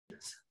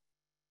seconds.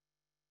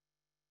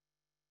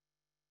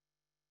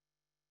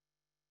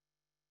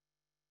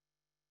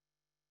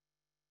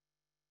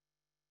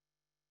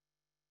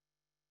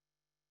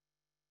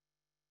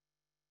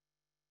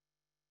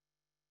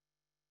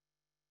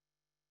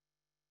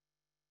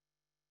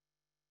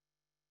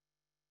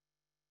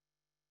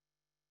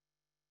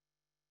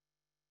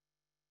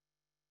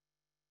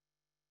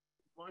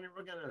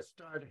 We're going to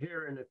start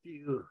here in a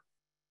few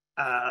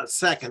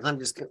seconds. I'm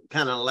just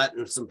kind of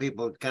letting some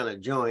people kind of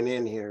join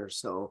in here.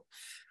 So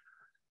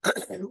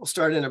we'll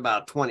start in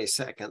about 20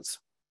 seconds.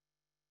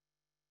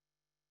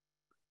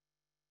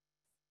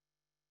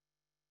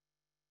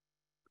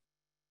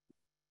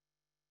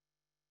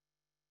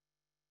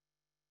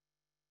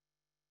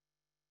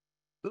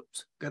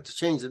 Oops, got to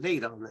change the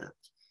date on that.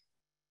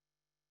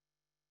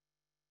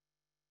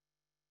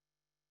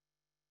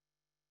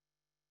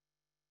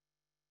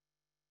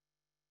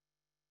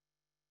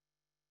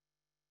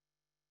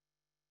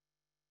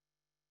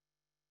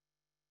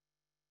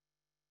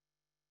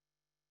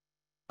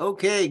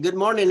 Okay, good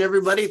morning,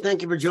 everybody.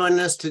 Thank you for joining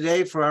us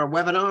today for our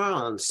webinar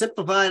on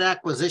simplified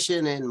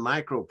acquisition and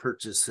micro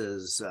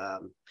purchases.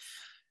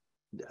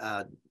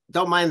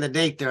 Don't mind the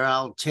date there.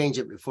 I'll change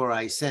it before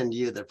I send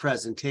you the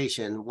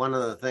presentation. One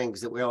of the things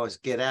that we always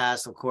get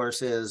asked, of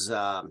course, is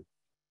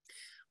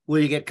will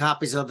you get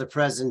copies of the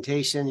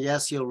presentation?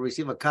 Yes, you'll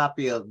receive a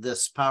copy of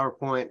this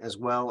PowerPoint as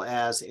well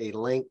as a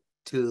link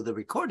to the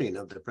recording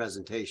of the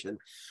presentation.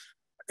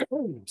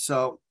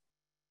 So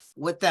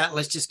with that,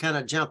 let's just kind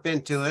of jump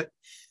into it.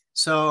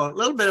 So a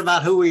little bit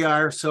about who we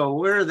are. So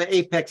we're the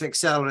Apex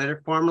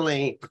Accelerator,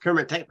 formerly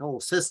Procurement Technical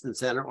Assistance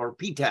Center, or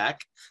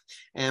PTAC,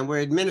 and we're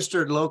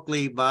administered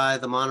locally by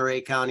the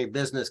Monterey County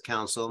Business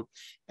Council.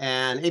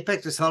 And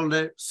Apex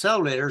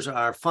Accelerators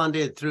are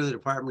funded through the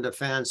Department of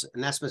Defense,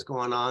 and that's been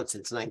going on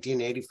since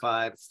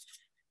 1985.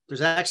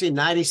 There's actually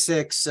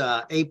 96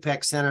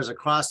 Apex centers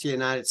across the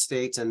United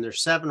States, and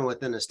there's 7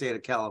 within the state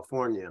of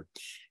California.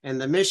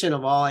 And the mission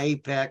of all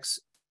Apex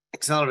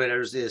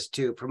Accelerators is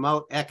to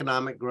promote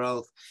economic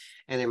growth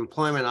and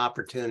employment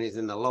opportunities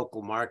in the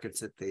local markets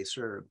that they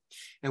serve.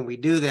 And we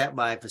do that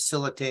by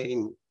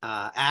facilitating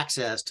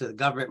access to the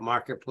government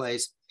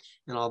marketplace.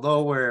 And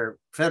although we're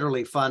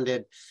federally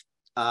funded,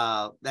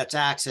 that's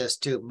access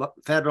to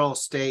federal,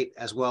 state,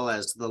 as well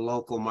as the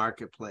local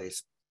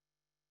marketplace.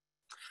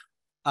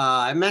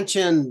 I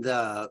mentioned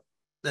that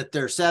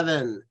there are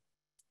 7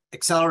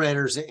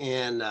 accelerators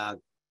in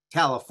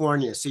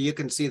California, so you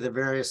can see the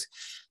various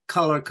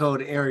color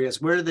code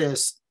areas. We're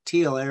this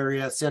teal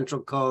area,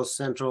 Central Coast,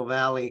 Central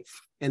Valley,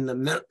 in the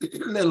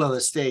middle of the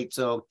state.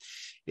 So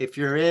if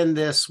you're in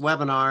this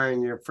webinar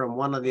and you're from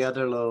one of the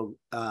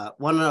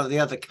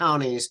other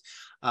counties,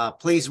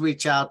 please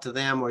reach out to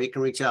them, or you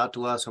can reach out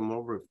to us and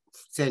we'll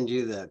send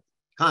you the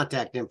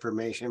contact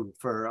information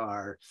for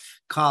our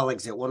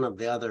colleagues at one of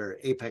the other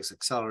Apex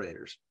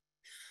Accelerators.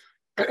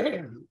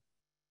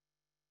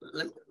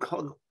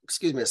 Hold on,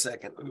 excuse me a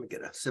second. Let me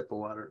get a sip of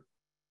water.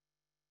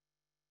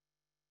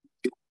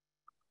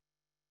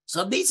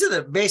 So these are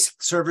the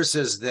basic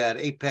services that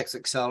Apex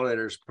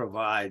Accelerators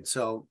provide.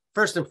 So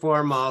first and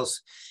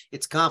foremost,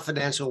 it's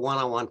confidential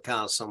one-on-one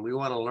counseling. We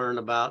want to learn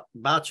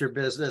about your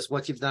business,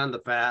 what you've done in the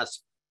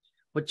past,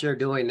 what you're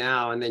doing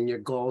now, and then your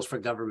goals for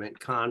government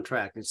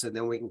contracting. So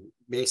then we can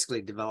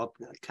basically develop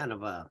kind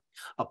of a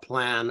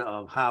plan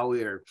of how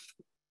we're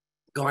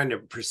going to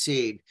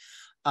proceed.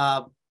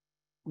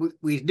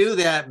 We do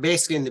that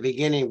basically in the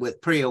beginning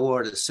with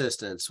pre-award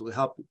assistance. We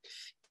help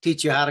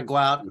teach you how to go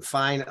out and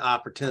find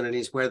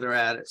opportunities, where they're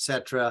at, et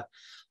cetera.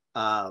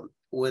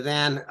 We'll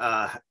then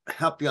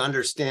help you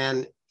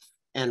understand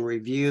and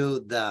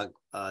review the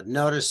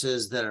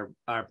notices that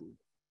are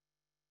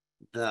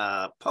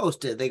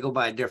posted. They go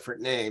by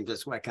different names.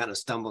 That's why I kind of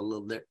stumbled a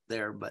little bit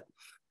there, but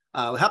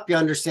we'll help you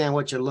understand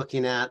what you're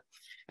looking at,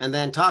 and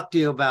then talk to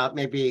you about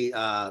maybe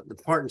the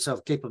importance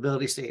of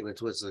capability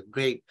statements, which is a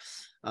great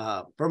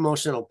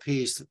promotional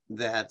piece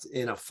that's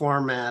in a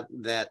format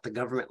that the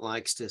government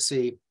likes to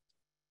see.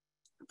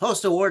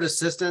 Post-award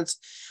assistance,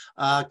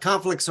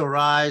 conflicts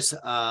arise.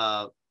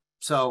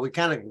 So we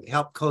kind of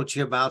help coach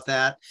you about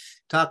that,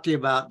 talk to you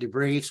about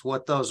debriefs,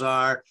 what those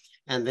are,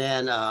 and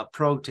then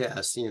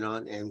protests,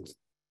 and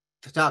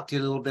to talk to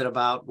you a little bit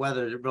about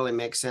whether it really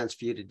makes sense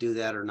for you to do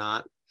that or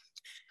not.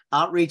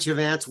 Outreach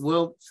events,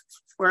 we're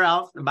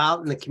out and about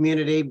in the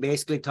community,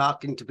 basically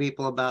talking to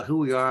people about who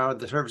we are,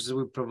 the services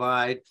we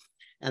provide.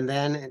 And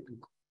then,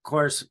 of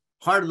course,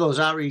 part of those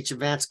outreach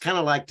events, kind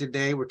of like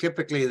today, we're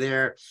typically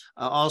there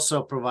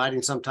also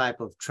providing some type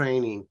of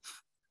training.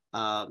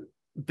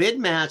 Bid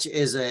Match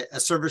is a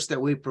service that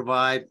we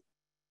provide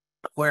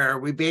where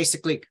we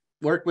basically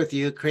work with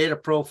you, create a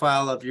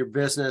profile of your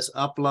business,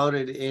 upload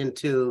it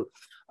into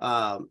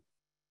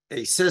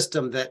a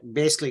system that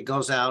basically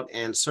goes out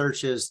and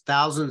searches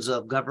thousands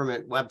of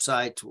government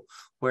websites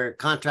where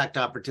contract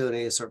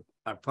opportunities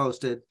are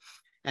posted.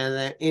 And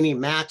then any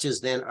matches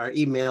then are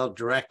emailed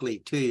directly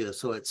to you.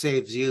 So it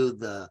saves you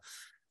the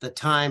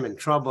time and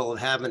trouble of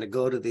having to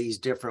go to these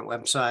different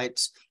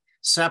websites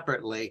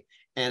separately.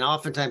 And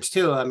oftentimes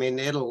too, I mean,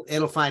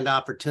 it'll find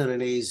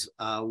opportunities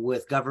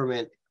with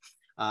government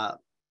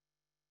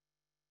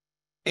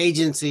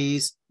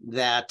agencies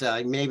that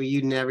maybe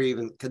you never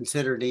even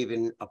considered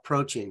even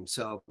approaching.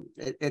 So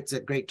it's a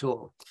great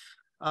tool.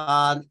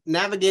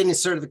 Navigating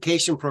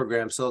certification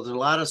programs. So there's a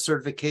lot of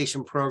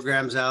certification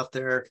programs out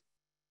there,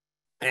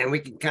 and we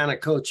can kind of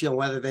coach you on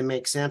whether they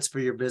make sense for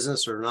your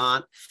business or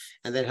not,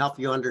 and then help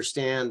you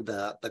understand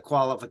the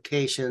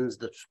qualifications,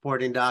 the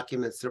supporting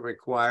documents that are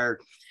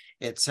required,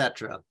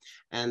 etc.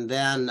 And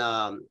then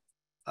a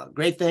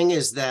great thing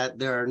is that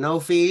there are no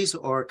fees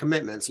or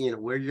commitments,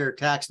 where your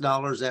tax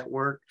dollars at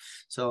work.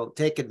 So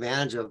take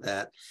advantage of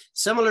that.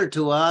 Similar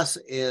to us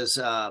is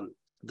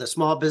the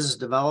small business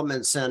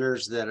development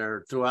centers that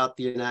are throughout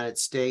the United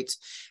States.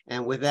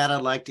 And with that,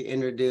 I'd like to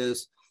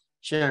introduce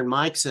Sharon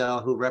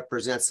Mikesell, who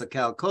represents the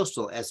Cal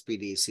Coastal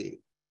SBDC.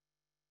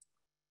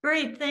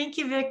 Great, thank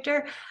you,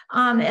 Victor.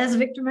 As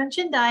Victor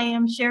mentioned, I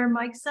am Sharon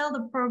Mikesell,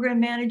 the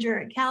program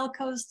manager at Cal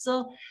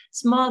Coastal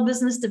Small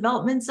Business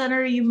Development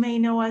Center. You may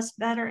know us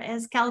better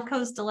as Cal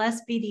Coastal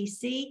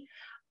SBDC.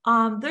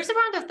 There's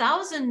around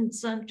 1,000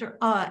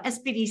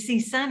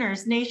 SBDC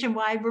centers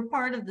nationwide. We're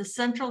part of the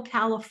Central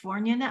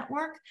California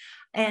network,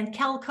 and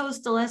Cal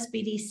Coastal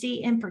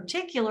SBDC in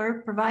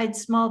particular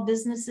provides small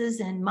businesses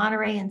in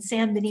Monterey and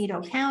San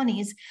Benito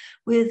counties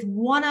with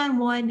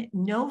one-on-one,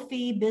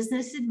 no-fee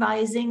business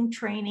advising,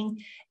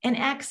 training, and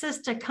access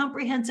to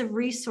comprehensive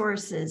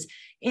resources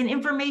and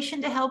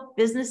information to help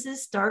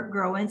businesses start,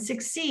 grow, and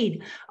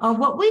succeed.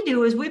 What we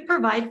do is we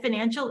provide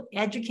financial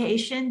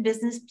education,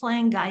 business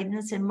plan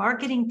guidance, and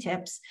marketing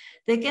tips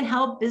that can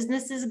help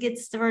businesses get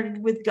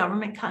started with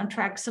government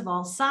contracts of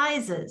all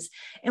sizes.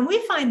 And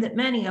we find that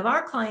many of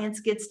our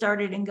clients get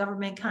started in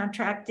government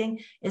contracting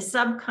as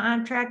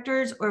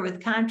subcontractors or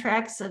with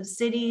contracts of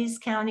cities,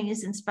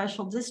 counties, and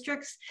special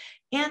districts,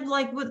 and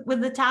like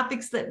with the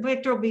topics that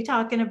Victor will be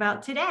talking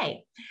about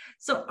today.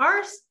 So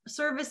our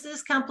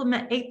services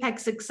complement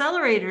Apex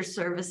Accelerator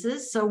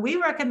services. So we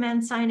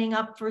recommend signing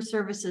up for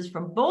services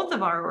from both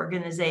of our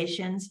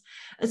organizations,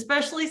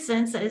 especially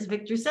since, as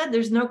Victor said,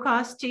 there's no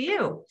cost to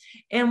you.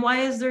 And why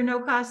is there no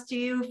cost to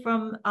you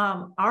from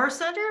our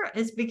center?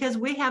 It's because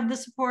we have the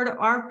support of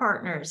our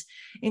partners,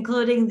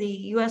 including the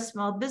U.S.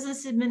 Small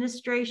Business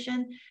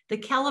Administration, the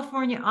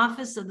California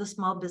Office of the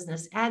Small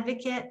Business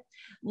Advocate,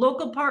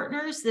 local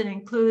partners that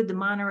include the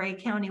Monterey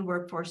County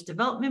Workforce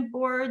Development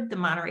Board, the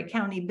Monterey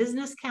County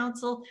Business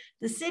Council,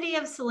 the City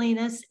of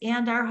Salinas,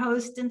 and our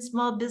host and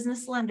small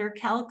business lender,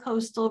 Cal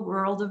Coastal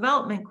Rural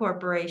Development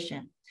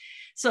Corporation.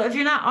 So if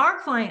you're not our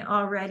client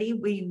already,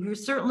 we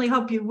certainly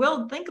hope you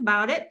will think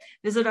about it.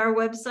 Visit our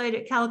website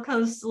at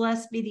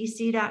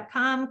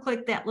calcoastalsbdc.com,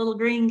 click that little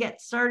green Get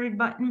Started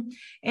button.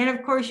 And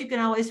of course, you can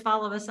always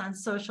follow us on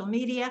social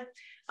media.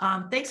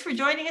 Thanks for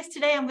joining us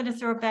today. I'm going to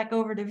throw it back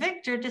over to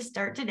Victor to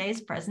start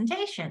today's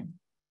presentation.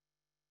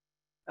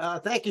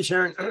 Thank you,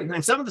 Sharon.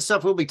 And some of the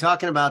stuff we'll be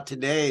talking about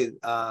today,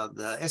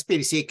 the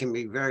SBDC can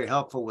be very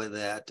helpful with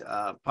that.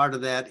 Part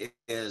of that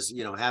is,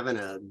 having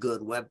a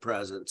good web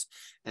presence,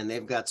 and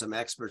they've got some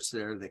experts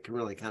there that can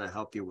really kind of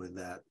help you with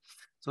that.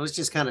 So let's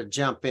just kind of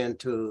jump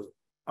into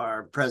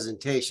our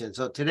presentation.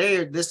 So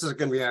today, this is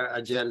going to be our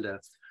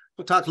agenda.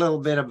 We'll talk a little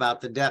bit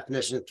about the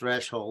definition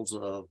thresholds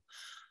of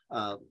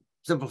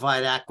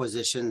simplified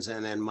acquisitions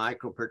and then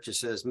micro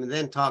purchases, and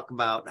then talk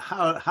about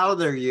how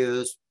they're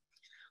used,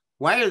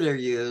 why they're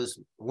used,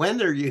 when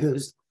they're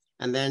used,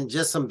 and then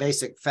just some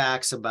basic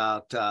facts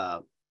about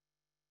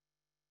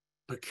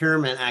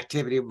procurement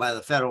activity by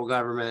the federal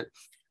government,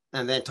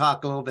 and then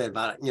talk a little bit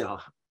about,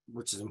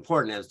 which is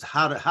important, is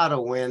how to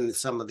win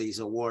some of these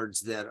awards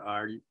that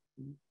are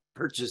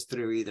purchased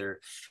through either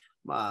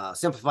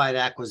simplified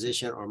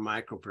acquisition or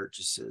micro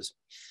purchases.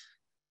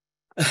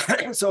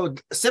 So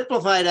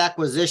simplified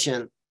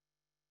acquisition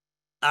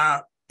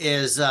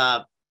is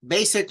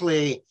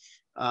basically,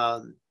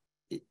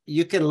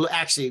 you can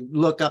actually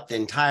look up the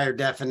entire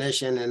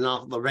definition and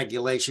all the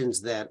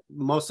regulations that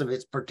most of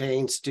it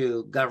pertains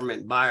to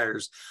government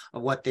buyers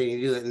of what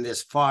they do in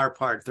this FAR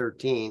Part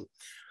 13.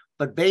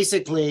 But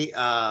basically,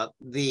 the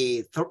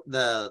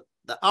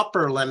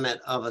upper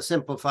limit of a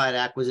simplified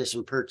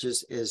acquisition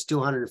purchase is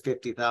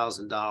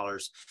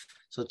 $250,000.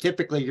 So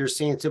typically you're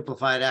seeing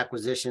simplified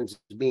acquisitions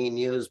being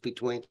used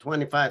between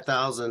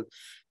 $25,000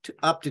 to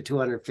up to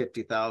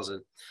 $250,000.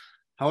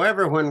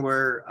 However, when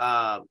we're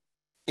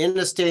in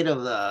the state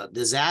of the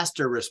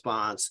disaster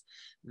response,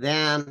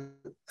 then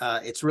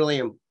it's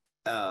really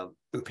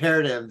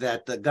imperative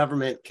that the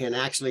government can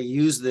actually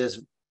use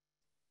this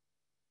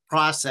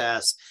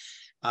process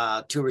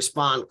to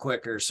respond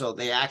quicker. So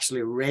they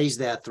actually raised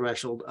that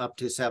threshold up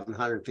to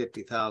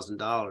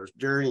 $750,000.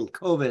 During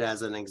COVID,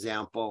 as an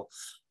example,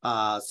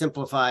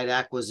 simplified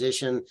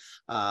acquisition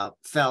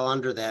fell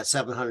under that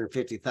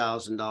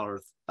 $750,000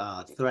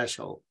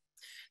 threshold.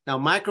 Now,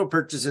 micro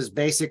purchases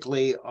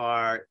basically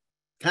are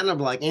kind of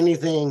like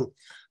anything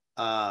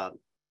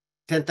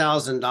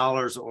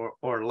 $10,000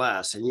 or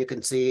less. And you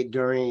can see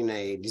during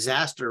a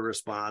disaster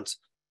response,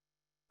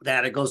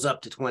 that it goes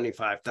up to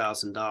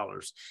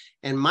 $25,000.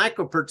 And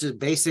micro purchase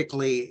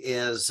basically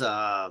is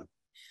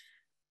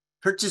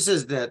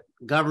purchases that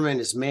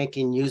government is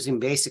making using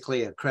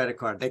basically a credit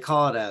card. They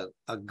call it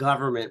a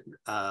government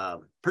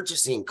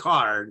purchasing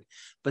card,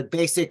 but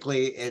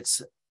basically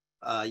it's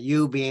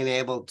you being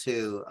able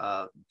to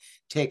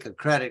take a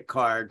credit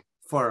card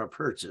for a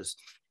purchase.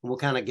 We'll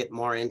kind of get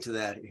more into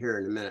that here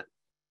in a minute.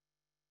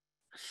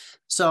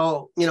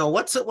 So,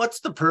 what's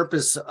the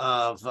purpose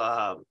of,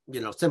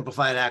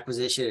 simplified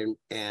acquisition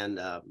and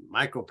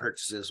micro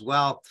purchases?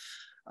 Well,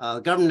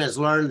 government has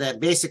learned that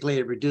basically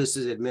it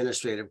reduces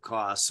administrative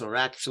costs. Or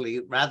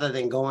actually, rather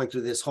than going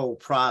through this whole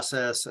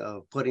process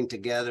of putting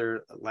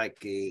together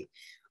like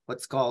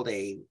what's called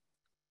a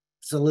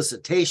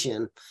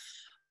solicitation,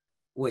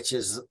 which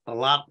is a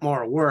lot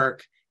more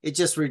work, it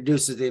just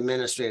reduces the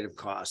administrative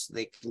costs.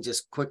 They can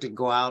just quickly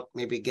go out,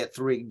 maybe get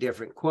 3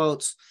 different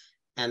quotes,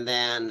 and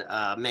then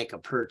make a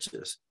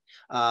purchase.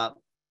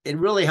 It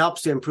really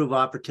helps to improve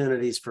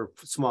opportunities for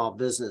small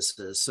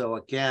businesses. So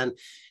again,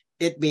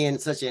 it being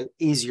such an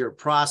easier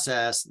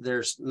process,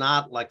 there's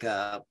not like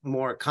a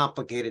more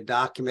complicated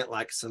document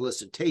like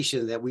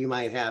solicitation that we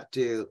might have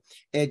to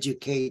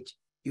educate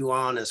you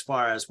on as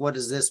far as what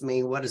does this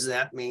mean? What does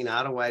that mean?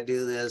 How do I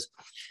do this?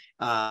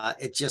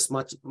 It's just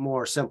much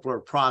more simpler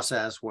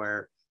process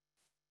where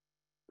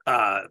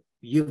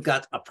you've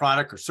got a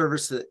product or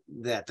service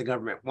that the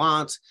government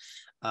wants.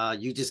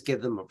 You just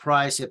give them a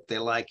price. If they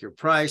like your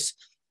price,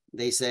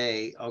 they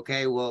say,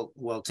 okay,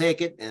 we'll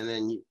take it. And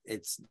then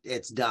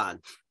it's done.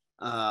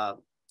 And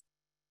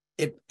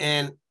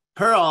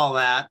per all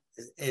that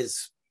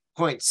is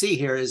point C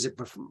here is it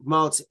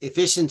promotes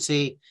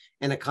efficiency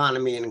and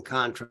economy and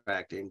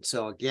contracting.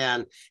 So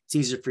again, it's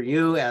easier for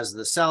you as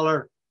the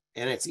seller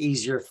and it's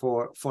easier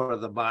for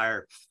the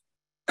buyer.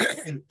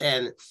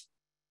 And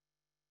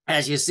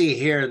as you see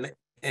here, and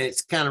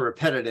it's kind of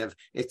repetitive,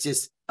 it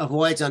just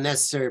avoids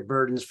unnecessary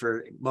burdens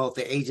for both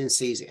the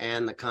agencies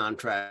and the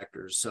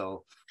contractors.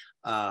 So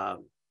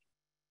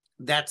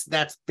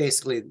that's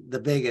basically the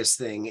biggest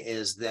thing,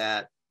 is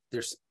that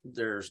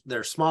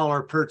there's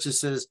smaller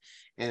purchases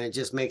and it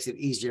just makes it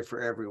easier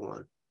for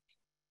everyone.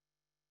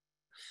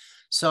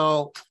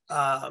 So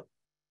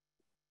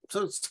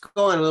let's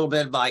go in a little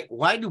bit like,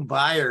 why do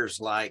buyers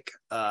like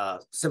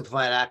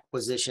simplified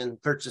acquisition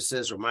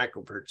purchases or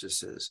micro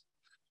purchases?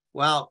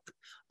 Well,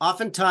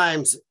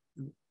 oftentimes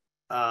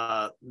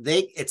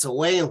it's a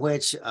way in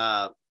which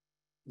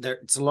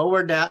it's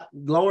lower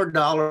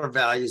dollar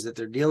values that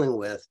they're dealing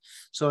with,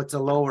 so it's a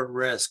lower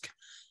risk.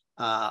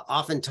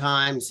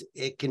 Oftentimes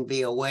it can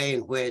be a way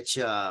in which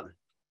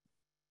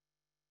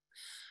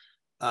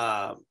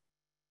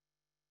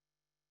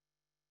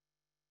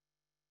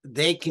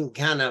they can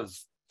kind of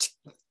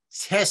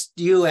test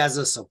you as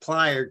a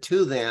supplier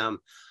to them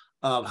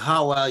of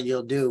how well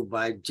you'll do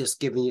by just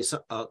giving you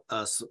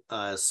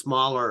a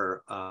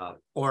smaller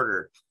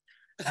order.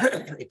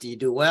 If you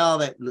do well,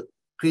 that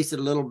increase it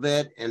a little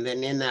bit, and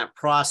then in that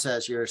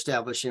process, you're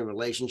establishing a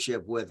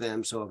relationship with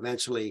them. So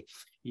eventually,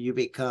 you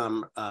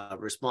become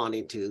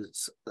responding to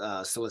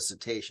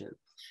solicitation.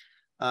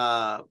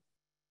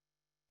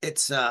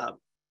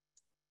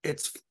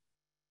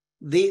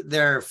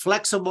 They're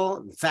flexible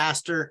and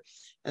faster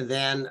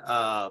than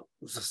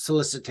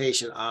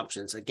solicitation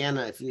options. Again,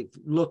 if you've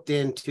looked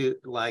into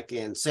like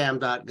in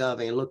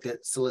sam.gov and looked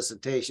at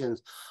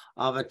solicitations,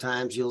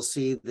 oftentimes you'll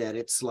see that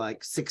it's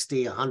like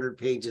 60, 100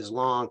 pages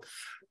long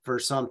for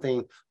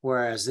something,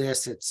 whereas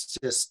this, it's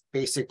just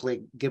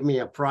basically give me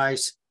a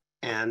price,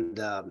 and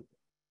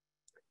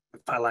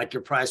if I like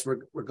your price,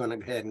 we're going to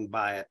go ahead and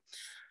buy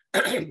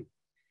it.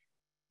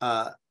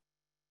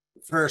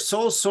 For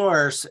sole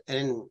source,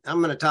 and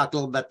I'm going to talk a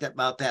little bit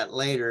about that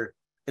later,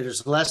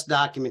 there's less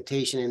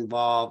documentation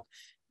involved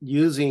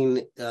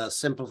using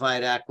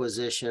simplified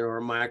acquisition or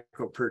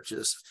micro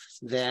purchase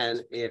than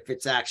if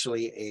it's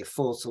actually a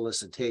full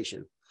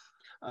solicitation.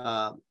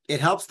 It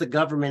helps the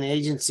government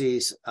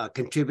agencies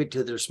contribute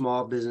to their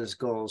small business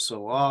goals.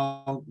 So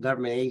all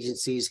government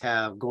agencies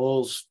have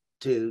goals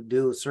to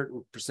do a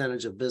certain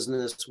percentage of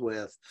business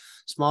with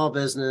small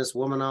business,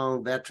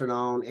 woman-owned,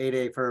 veteran-owned,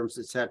 8A firms,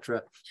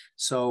 etc.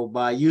 So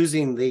by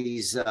using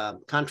these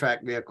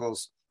contract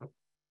vehicles,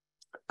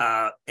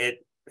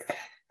 it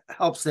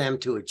helps them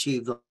to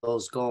achieve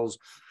those goals.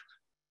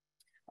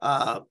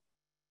 And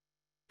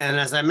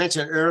as I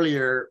mentioned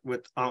earlier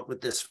with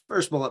this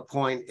first bullet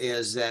point,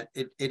 is that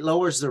it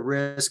lowers the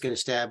risk in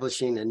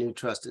establishing a new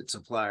trusted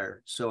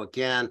supplier. So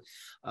again,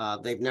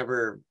 they've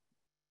never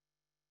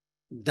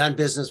done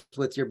business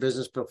with your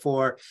business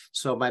before.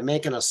 So by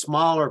making a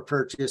smaller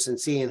purchase and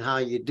seeing how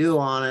you do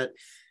on it,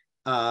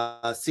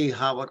 see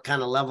what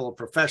kind of level of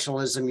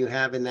professionalism you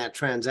have in that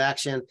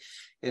transaction,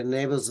 it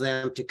enables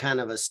them to kind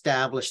of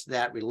establish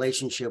that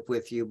relationship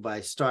with you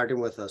by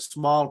starting with a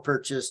small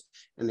purchase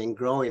and then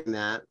growing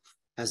that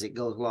as it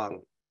goes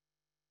along.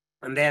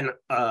 And then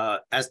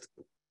as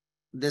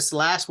this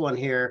last one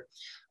here,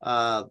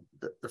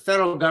 the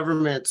federal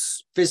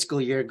government's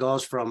fiscal year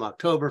goes from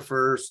October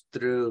 1st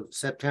through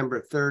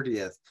September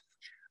 30th.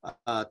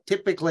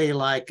 Typically,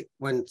 like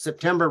when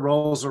September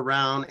rolls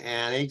around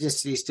and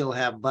agencies still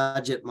have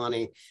budget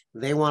money,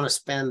 they want to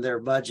spend their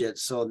budget.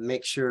 So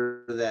make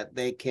sure that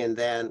they can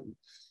then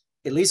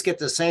at least get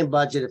the same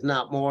budget, if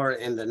not more,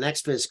 in the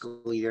next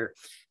fiscal year.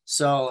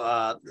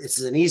 So it's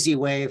an easy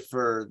way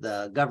for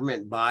the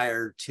government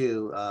buyer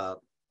to,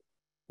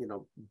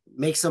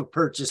 make some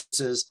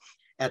purchases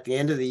at the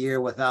end of the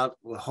year without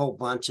a whole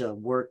bunch of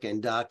work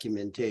and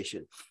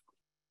documentation.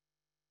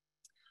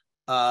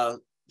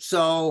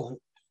 So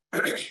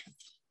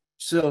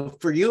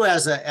for you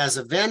as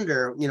a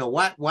vendor,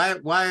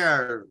 why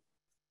are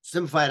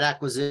simplified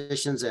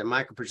acquisitions and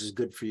micropurchases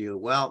good for you?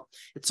 Well,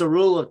 it's a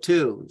rule of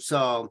two.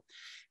 So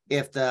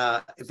if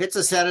it's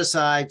a set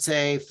aside,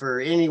 say for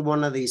any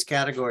one of these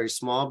categories,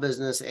 small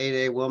business,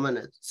 8A woman,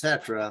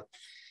 etc.,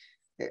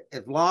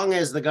 as long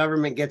as the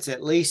government gets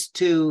at least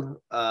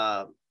two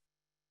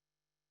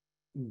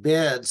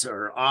bids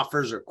or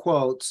offers or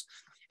quotes,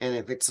 and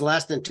if it's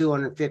less than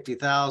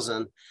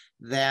 250,000,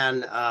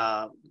 then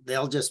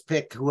they'll just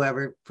pick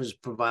whoever was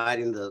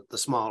providing the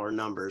smaller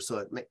number.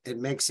 So it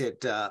makes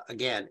it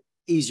again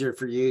easier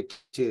for you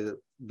to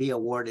be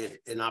awarded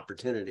an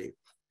opportunity.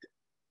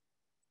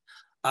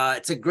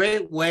 It's a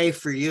great way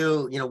for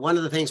you. One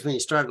of the things when you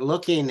start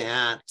looking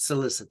at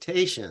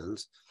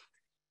solicitations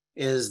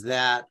is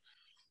that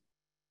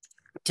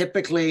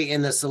typically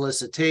in the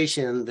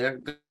solicitation, they're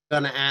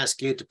going to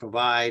ask you to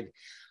provide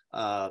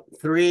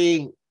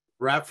 3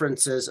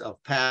 references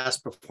of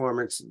past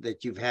performance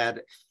that you've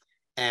had.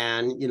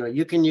 And,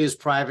 you can use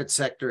private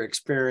sector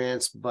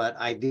experience, but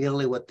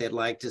ideally what they'd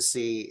like to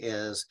see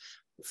is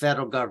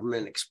federal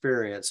government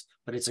experience.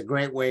 But it's a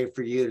great way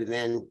for you to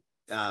then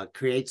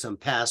create some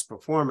past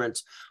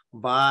performance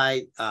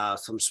by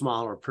some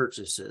smaller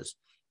purchases.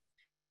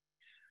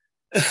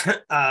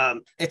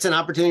 It's an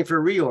opportunity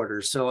for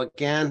reorders. So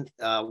again,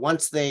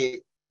 once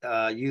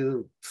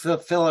you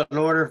fill an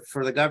order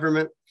for the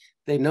government,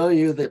 they know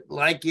you, that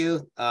like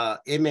you.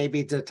 It may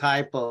be the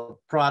type of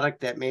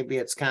product that maybe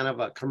it's kind of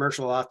a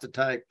commercial off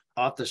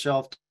the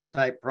shelf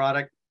type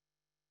product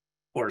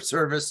or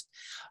service.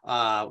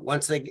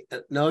 Once they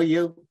know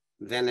you,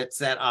 then it's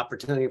that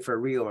opportunity for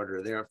a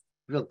reorder. They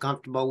feel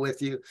comfortable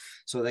with you,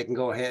 so they can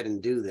go ahead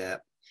and do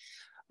that.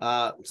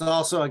 It's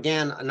also,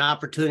 again, an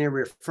opportunity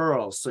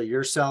referral. So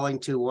you're selling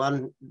to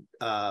one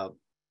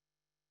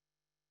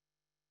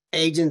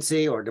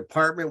agency or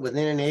department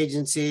within an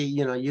agency.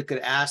 You could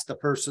ask the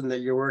person that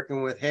you're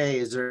working with, hey,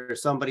 is there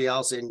somebody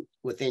else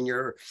within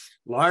your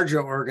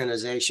larger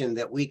organization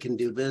that we can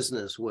do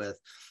business with?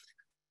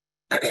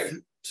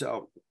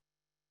 So,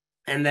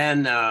 and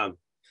then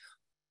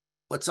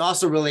what's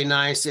also really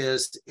nice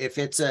is if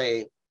it's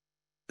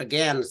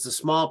it's a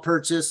small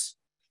purchase,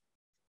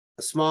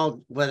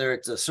 whether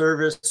it's a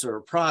service or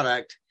a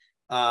product,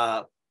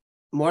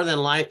 more than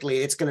likely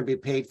it's going to be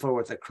paid for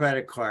with a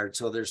credit card.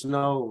 So there's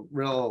no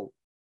real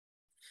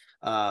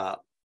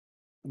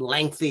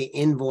lengthy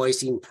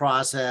invoicing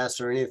process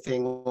or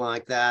anything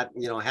like that,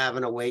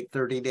 having to wait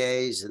 30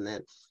 days. And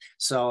then,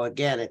 so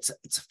again, it's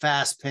a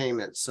fast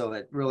payment. So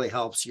it really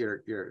helps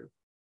your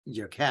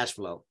cash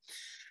flow.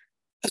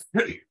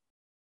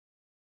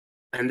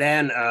 And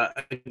then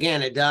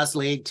again, it does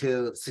lead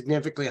to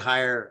significantly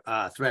higher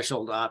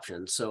threshold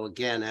options. So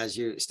again, as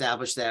you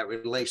establish that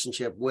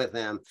relationship with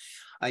them,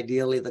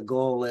 ideally the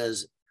goal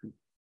is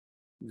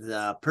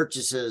the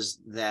purchases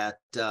that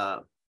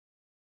the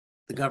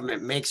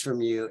government makes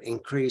from you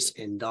increase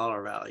in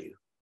dollar value.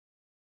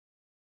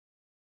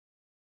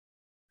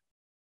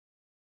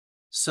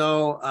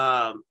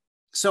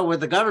 So with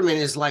the government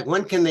is like,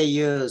 when can they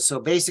use? So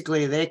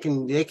basically they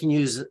can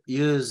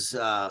use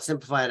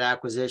simplified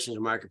acquisitions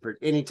market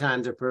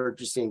anytime they're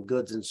purchasing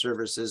goods and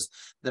services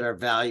that are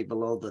valued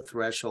below the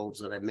thresholds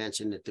that I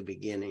mentioned at the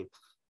beginning.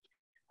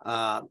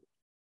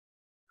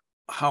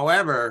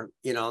 However,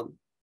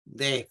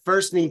 they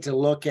first need to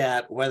look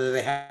at whether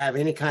they have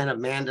any kind of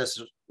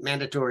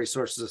mandatory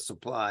sources of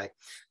supply.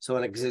 So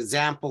an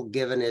example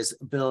given is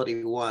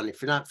Ability One.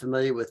 If you're not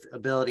familiar with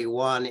Ability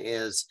One,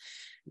 is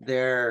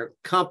they're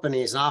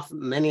companies, often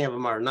many of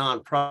them are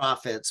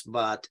nonprofits,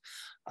 but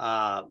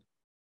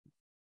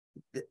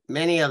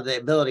many of the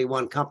Ability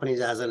One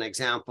companies, as an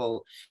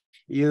example,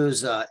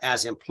 use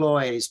as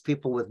employees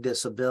people with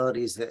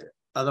disabilities that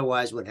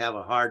otherwise would have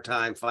a hard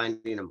time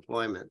finding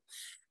employment.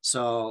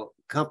 So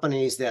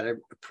companies that are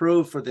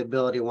approved for the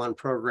Ability One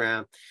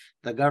program,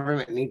 the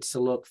government needs to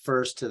look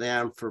first to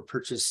them for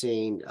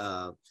purchasing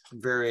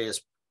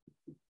various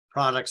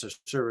products or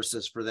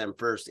services for them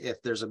first,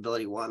 if there's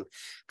Ability One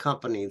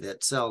company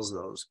that sells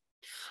those.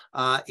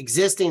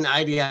 Existing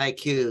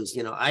IDIQs,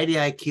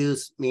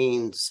 IDIQs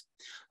means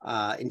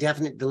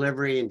indefinite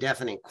delivery,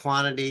 indefinite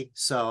quantity.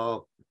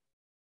 So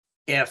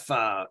if,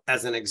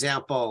 as an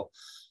example,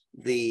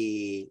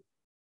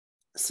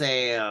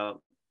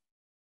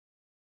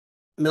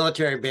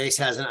 military base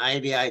has an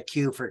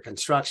IDIQ for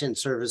construction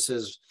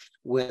services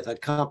with a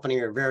company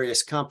or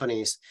various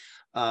companies,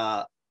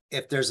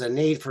 if there's a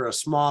need for a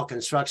small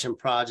construction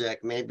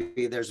project,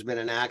 maybe there's been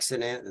an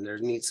accident and there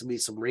needs to be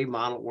some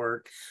remodel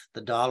work,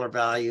 the dollar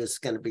value is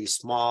going to be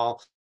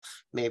small.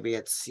 Maybe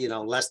it's,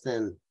 less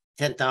than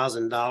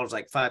 $10,000,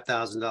 like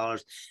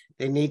 $5,000.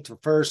 They need to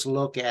first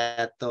look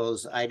at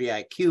those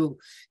IDIQ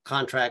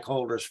contract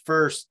holders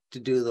first to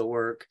do the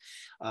work.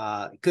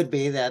 It could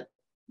be that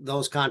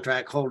those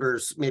contract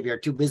holders maybe are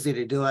too busy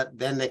to do it.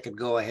 Then they could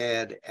go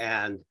ahead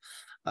and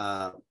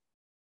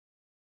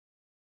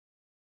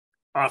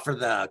offer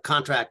the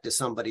contract to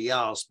somebody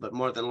else, but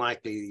more than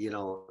likely,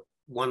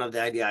 one of the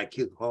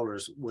IDIQ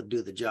holders would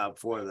do the job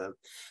for them.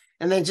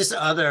 And then just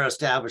other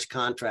established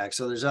contracts.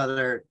 So there's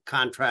other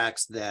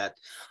contracts that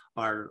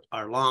are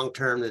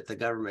long-term that the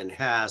government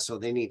has. So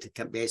they need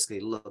to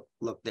basically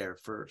look there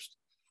first.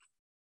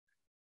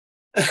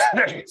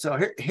 So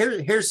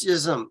here's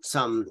just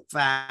some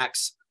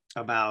facts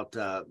about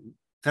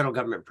federal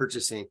government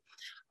purchasing.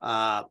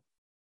 I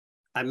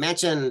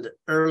mentioned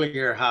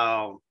earlier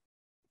how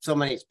so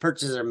many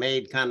purchases are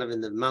made kind of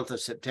in the month of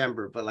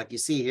September, but like you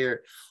see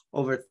here,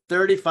 over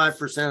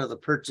 35% of the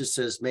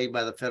purchases made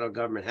by the federal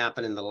government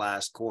happen in the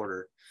last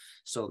quarter.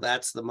 So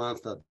that's the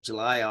month of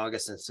July,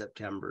 August, and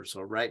September.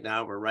 So right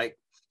now we're right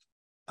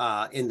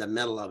in the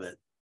middle of it.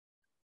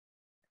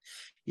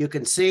 You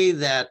can see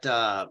that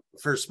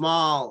for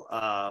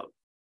small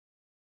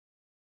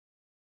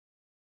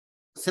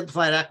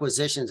simplified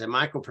acquisitions and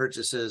micro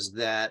purchases,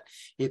 that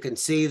you can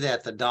see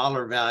that the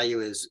dollar value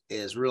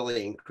is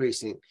really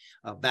increasing.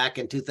 Back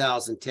in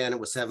 2010, it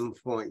was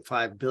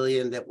 7.5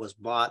 billion that was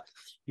bought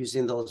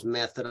using those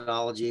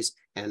methodologies,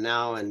 and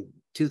now in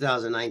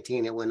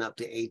 2019 it went up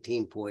to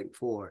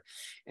 18.4.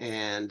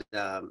 And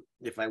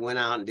if I went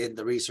out and did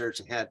the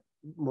research and had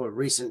more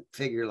recent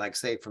figure, like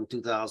say from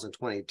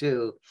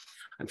 2022,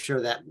 I'm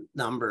sure that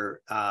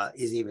number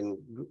is even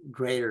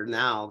greater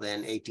now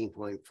than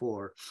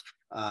 $18.4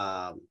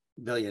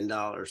 billion.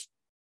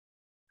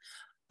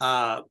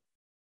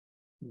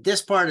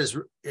 This part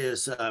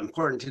is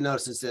important to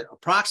notice, is that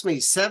approximately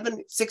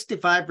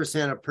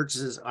 65% of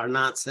purchases are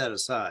not set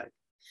aside.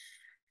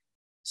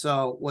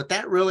 So what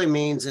that really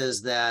means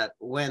is that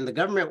when the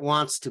government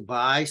wants to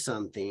buy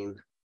something,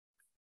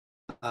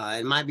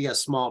 it might be a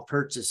small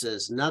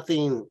purchases,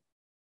 nothing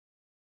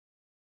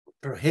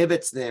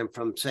prohibits them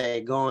from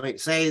say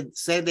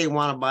they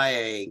want to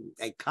buy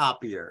a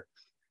copier.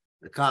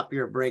 The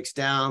copier breaks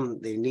down,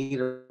 they need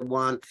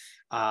one.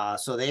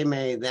 So they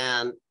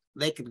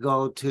could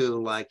go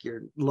to like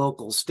your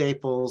local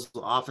Staples,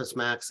 Office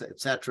Max,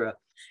 etc.,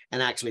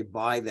 and actually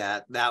buy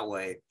that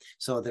way.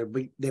 So they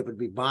would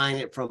be buying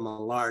it from a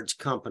large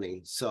company.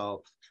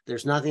 So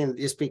there's nothing,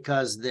 just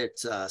because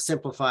it's a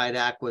simplified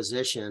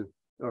acquisition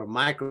or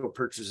micro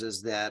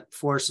purchases, that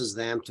forces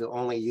them to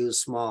only use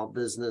small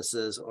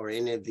businesses or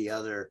any of the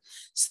other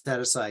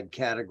set aside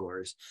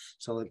categories.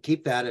 So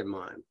keep that in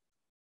mind.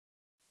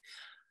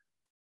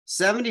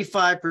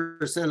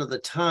 75% of the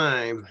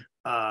time,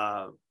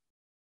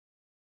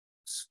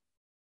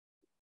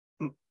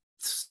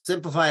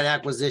 simplified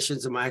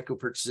acquisitions and micro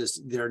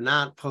purchases, they're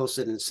not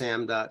posted in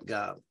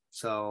SAM.gov.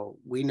 So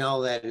we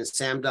know that in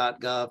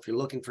SAM.gov, if you're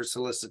looking for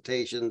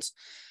solicitations,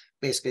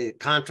 basically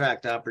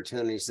contract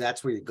opportunities,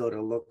 that's where you go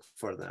to look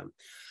for them.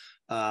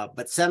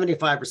 But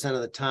 75%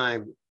 of the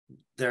time,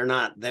 they're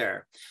not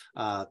there.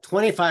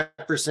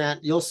 25%,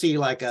 you'll see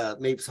like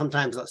maybe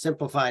sometimes a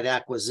simplified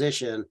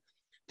acquisition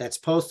that's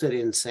posted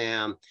in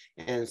SAM.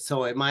 And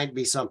so it might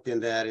be something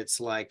that it's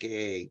like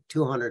a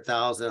 $200,000,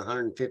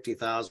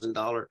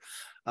 $150,000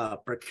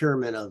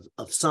 procurement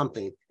of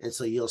something. And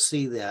so you'll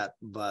see that.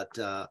 But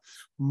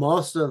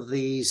most of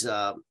these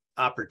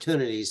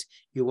opportunities,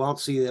 you won't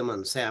see them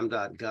on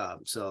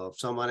SAM.gov. So if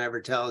someone ever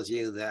tells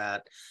you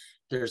that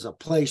there's a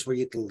place where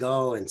you can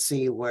go and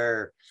see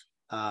where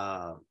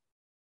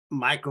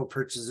micro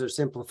purchases or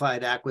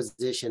simplified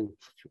acquisition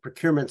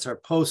procurements are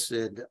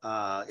posted,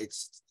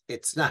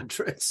 it's not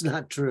true. It's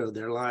not true.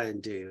 They're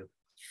lying to you.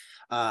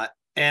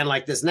 And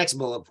like this next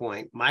bullet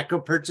point, micro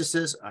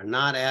purchases are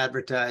not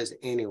advertised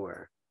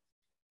anywhere.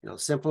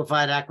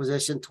 Simplified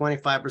acquisition,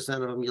 25%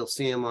 of them, you'll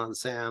see them on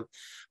SAM,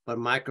 but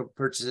micro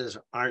purchases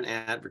aren't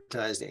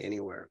advertised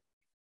anywhere.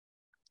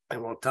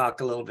 And we'll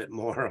talk a little bit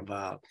more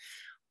about,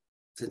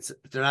 since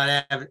if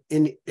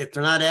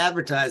they're not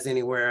advertised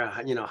anywhere,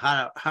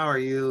 how do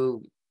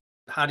you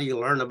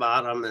learn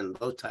about them and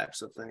those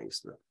types of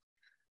things.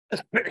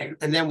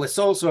 And then with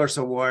sole source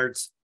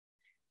awards,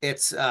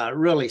 it's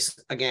really,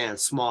 again,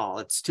 small.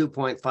 It's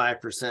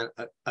 2.5%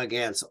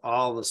 against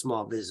all the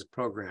small business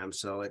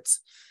programs. So it's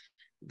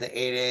the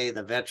 8A,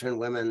 the veteran,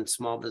 women,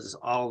 small business,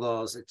 all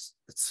those.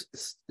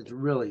 It's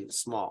really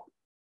small.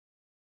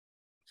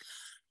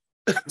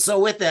 So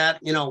with that,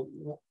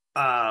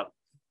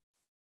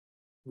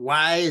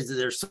 why is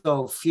there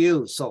so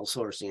few sole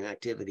sourcing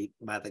activity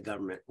by the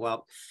government?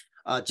 Well,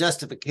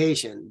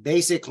 justification.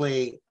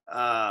 Basically,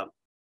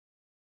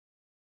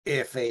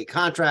 if a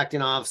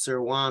contracting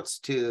officer wants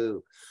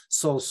to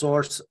sole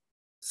source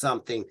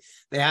something,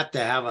 they have to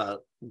have a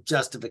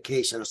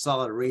justification, a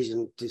solid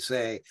reason to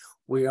say,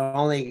 we're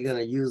only going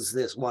to use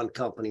this one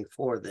company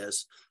for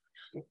this.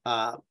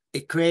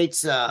 It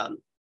creates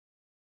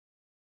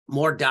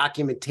more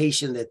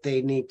documentation that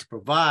they need to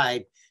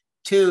provide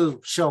to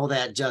show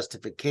that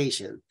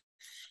justification.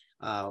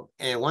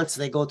 And once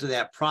they go through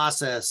that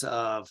process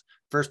of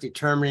first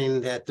determining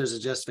that there's a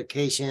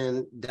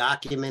justification,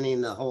 documenting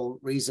the whole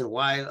reason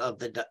why of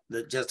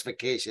the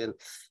justification,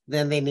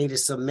 then they need to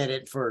submit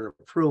it for an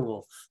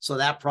approval. So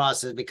that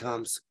process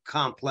becomes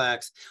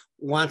complex.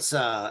 Once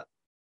a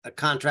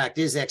contract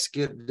is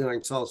executed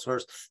during sole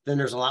source, then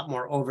there's a lot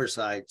more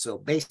oversight. So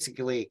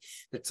basically,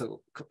 it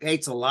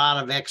creates a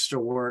lot of extra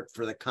work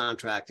for the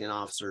contracting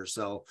officer.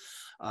 So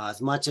as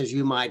much as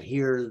you might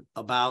hear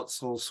about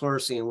sole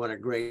sourcing and what a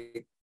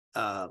great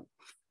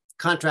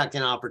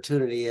contracting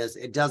opportunity is,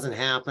 it doesn't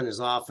happen as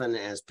often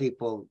as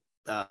people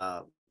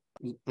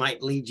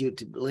might lead you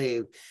to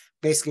believe,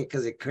 basically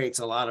because it creates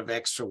a lot of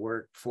extra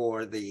work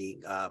for the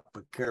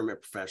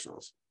procurement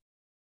professionals.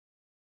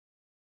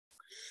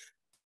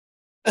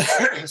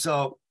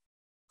 So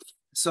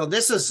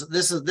this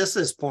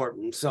is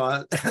important.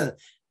 So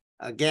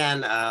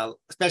again,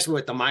 especially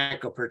with the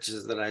micro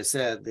purchases that I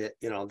said, that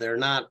they're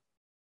not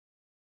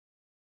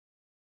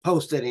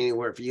posted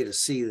anywhere for you to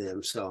see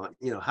them. So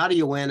how do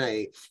you win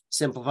a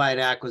simplified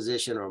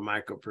acquisition or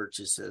micro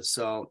purchases?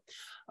 So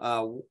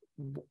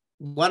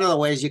one of the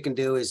ways you can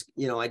do is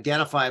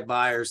identify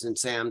buyers in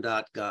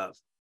sam.gov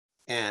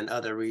and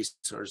other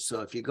resources.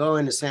 So if you go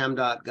into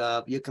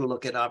sam.gov, you can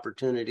look at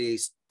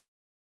opportunities.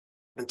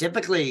 And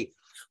typically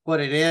what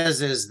it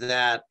is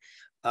that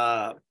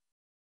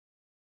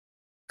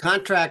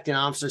contracting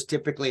officers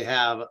typically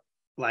have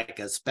like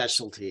a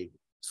specialty,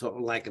 so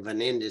like of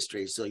an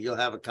industry. So you'll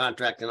have a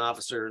contracting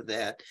officer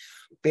that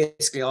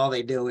basically all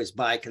they do is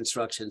buy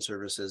construction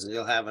services. And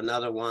you'll have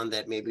another one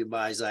that maybe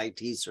buys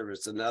IT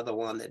service, another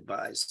one that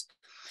buys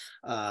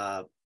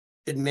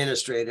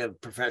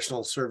administrative,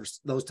 professional service,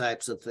 those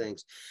types of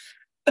things.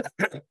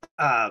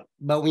 But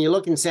when you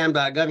look in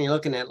sam.gov and you're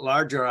looking at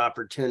larger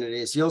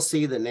opportunities, you'll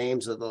see the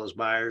names of those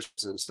buyers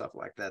and stuff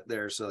like that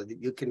there. So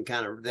you can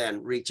kind of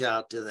then reach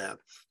out to them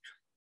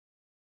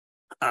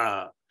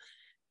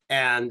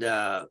and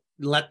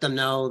let them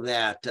know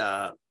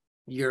that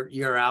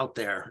you're out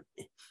there,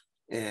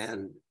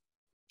 and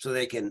so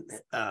they can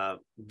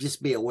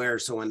just be aware.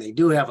 So when they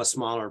do have a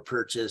smaller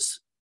purchase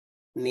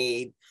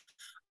need,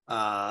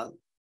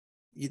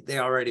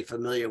 they're already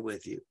familiar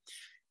with you.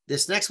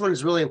 This next one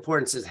is really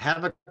important. It says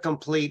have a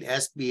complete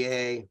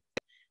SBA.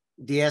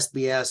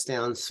 DSBS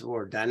stands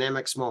for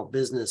Dynamic Small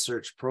Business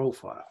Search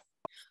Profile.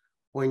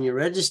 When you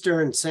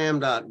register in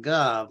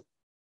sam.gov,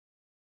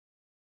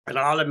 it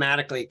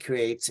automatically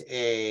creates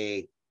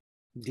a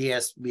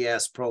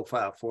DSBS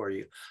profile for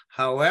you.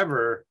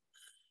 However,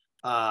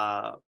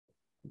 the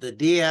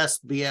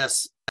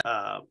DSBS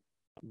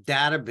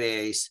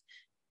database,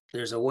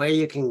 there's a way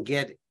you can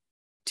get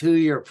to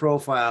your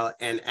profile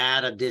and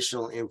add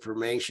additional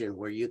information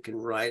where you can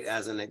write,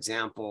 as an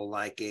example,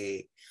 like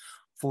a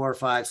 4 or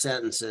 5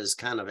 sentences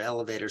kind of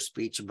elevator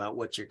speech about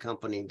what your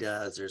company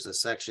does. There's a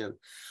section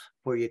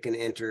where you can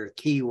enter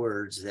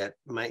keywords that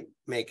might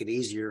make it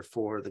easier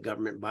for the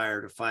government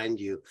buyer to find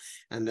you.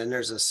 And then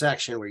there's a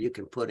section where you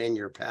can put in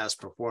your past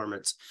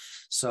performance.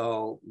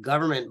 So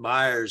government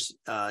buyers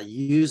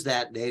use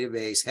that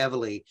database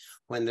heavily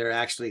when they're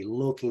actually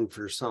looking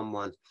for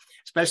someone.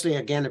 Especially,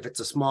 again, if it's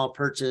a small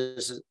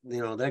purchase,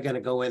 they're going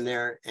to go in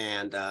there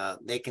and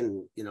they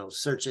can,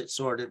 search it,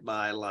 sort it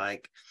by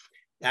like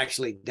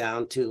actually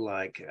down to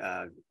like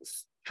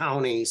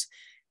counties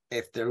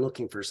if they're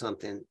looking for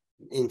something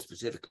in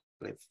specifically.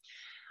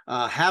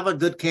 Have a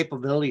good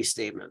capability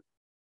statement.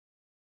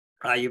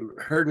 You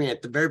heard me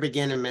at the very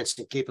beginning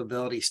mention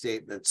capability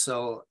statement.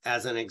 So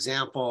as an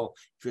example,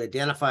 if you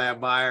identify a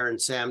buyer in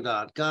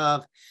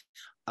sam.gov,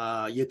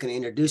 you can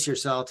introduce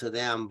yourself to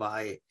them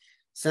by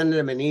sending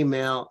them an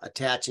email,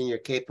 attaching your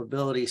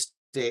capability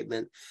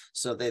statement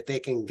so that they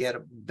can get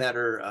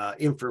better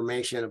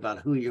information about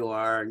who you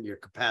are and your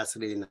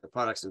capacity and the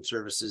products and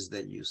services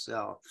that you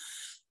sell.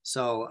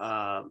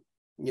 So,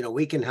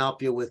 we can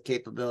help you with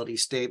capability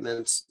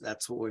statements.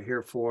 That's what we're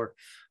here for.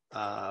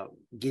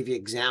 Give you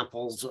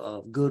examples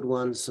of good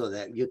ones so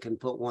that you can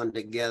put one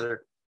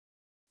together.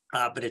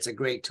 But it's a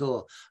great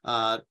tool.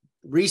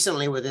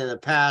 Recently, within the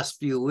past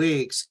few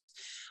weeks,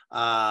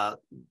 the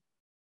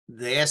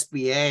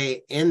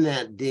SBA in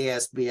that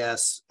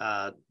DSBS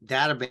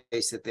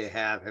database that they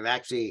have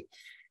actually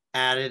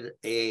added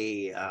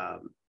the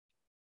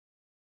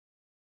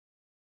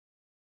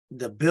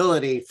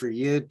ability for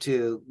you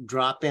to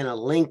drop in a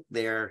link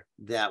there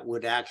that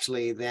would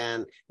actually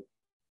then,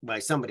 by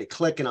somebody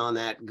clicking on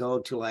that, go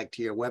to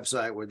your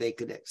website where they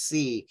could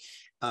see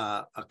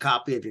a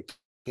copy of your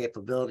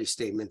capability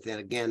statement that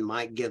again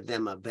might give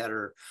them a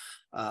better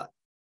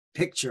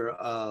picture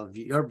of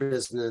your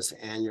business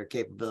and your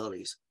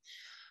capabilities.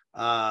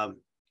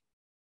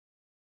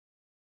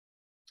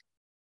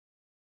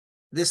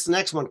 This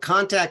next one,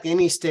 contact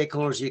any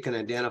stakeholders you can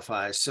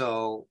identify.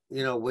 So,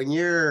 when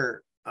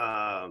you're,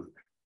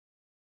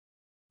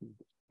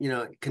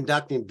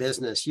 conducting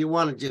business, you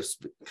want to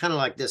just kind of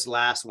like this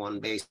last one,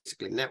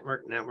 basically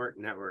network.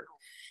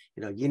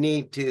 You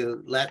need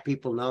to let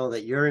people know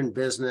that you're in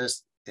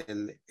business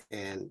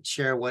and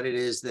share what it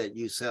is that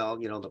you sell,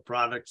 the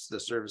products, the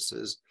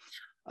services.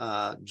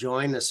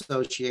 Join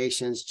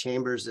associations,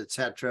 chambers,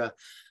 etc.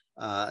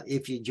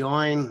 If you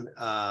join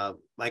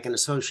like an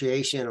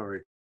association or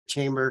a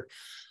chamber,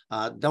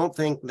 don't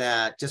think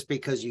that just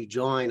because you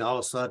join, all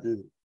of a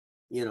sudden,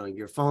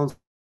 your phone's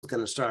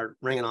going to start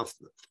ringing off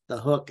the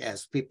hook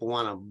as people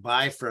want to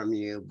buy from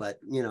you. But,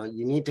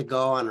 you need to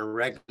go on a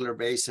regular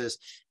basis.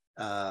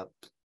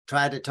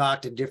 Try to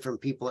talk to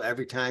different people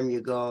every time you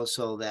go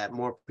so that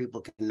more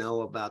people can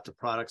know about the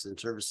products and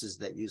services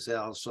that you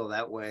sell. So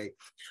that way,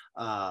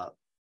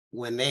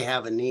 when they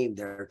have a need,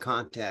 they're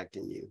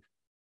contacting you.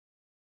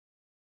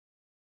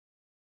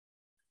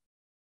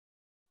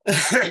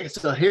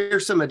 So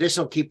here's some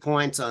additional key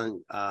points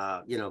on,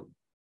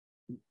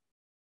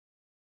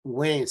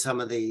 weighing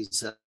some of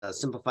these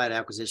simplified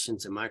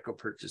acquisitions and micro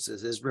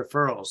purchases is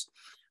referrals.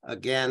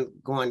 Again,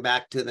 going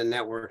back to the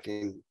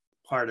networking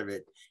part of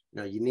it,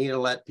 you need to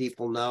let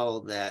people know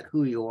that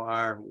who you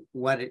are,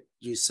 what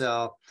you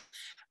sell.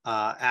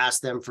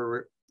 Ask them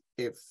for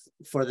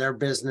their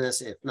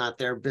business. If not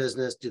their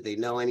business, do they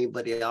know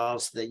anybody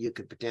else that you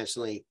could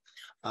potentially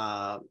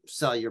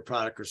sell your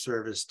product or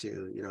service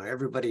to?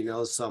 Everybody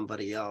knows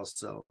somebody else.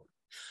 So,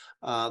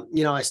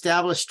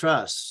 establish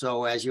trust.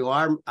 So as you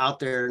are out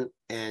there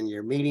and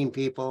you're meeting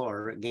people,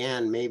 or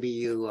again, maybe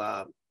you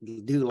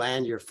do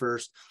land your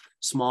first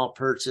small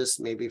purchase,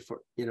 maybe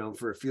for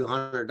a few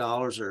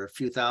 $100s or a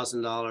few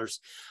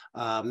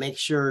 $1,000s, make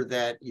sure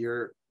that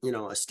you're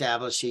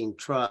establishing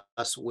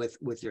trust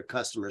with your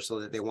customers so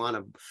that they want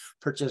to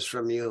purchase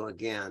from you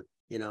again.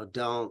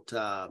 Don't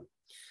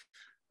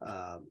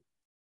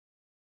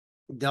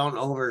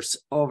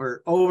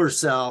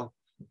oversell.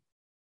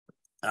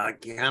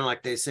 Kind of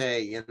like they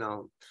say,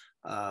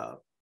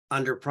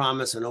 under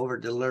promise and over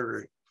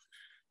delivery.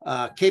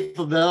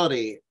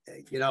 Capability,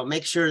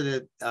 make sure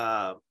that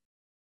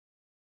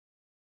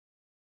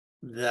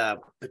the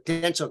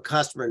potential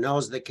customer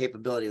knows the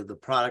capability of the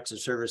products and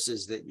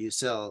services that you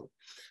sell.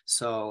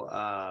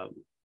 So,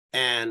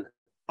 and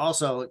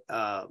also,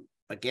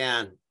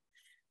 again,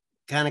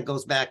 kind of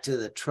goes back to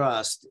the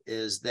trust,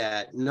 is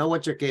that know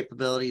what your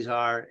capabilities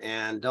are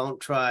and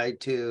don't try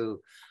to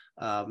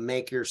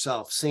make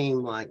yourself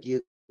seem like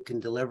you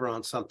can deliver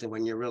on something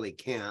when you really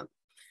can't.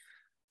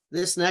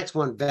 This next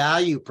one,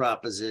 value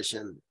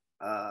proposition.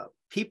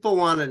 People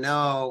want to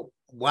know,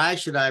 why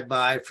should I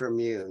buy from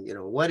you?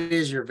 What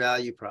is your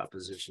value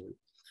proposition?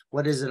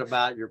 What is it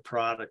about your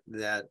product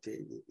that,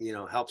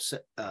 helps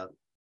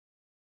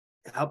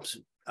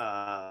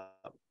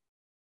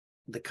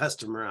the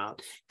customer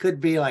out? Could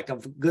be like a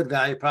good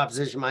value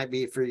proposition might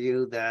be for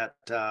you that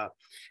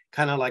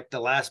kind of like the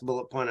last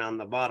bullet point on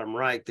the bottom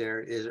right there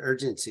is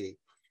urgency.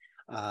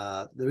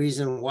 The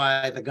reason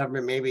why the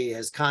government maybe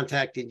has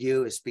contacted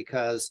you is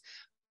because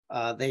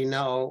they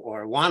know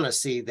or want to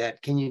see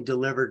that, can you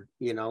deliver,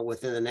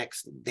 within the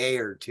next day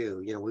or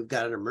two? We've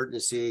got an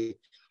emergency,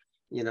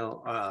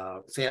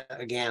 say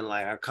again,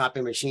 like our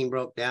copy machine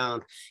broke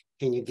down.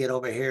 Can you get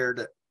over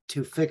here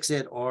to fix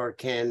it? Or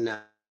can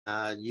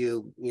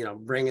you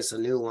bring us a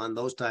new one?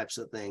 Those types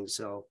of things.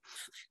 So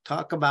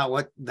talk about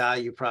what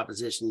value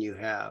proposition you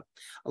have.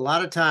 A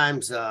lot of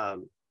times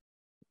the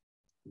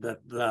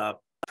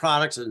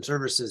products and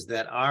services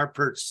that are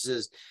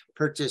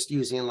purchased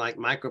using like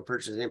micro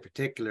purchases in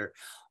particular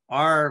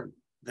are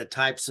the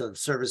types of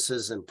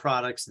services and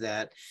products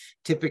that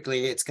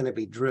typically it's going to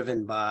be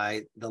driven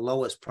by the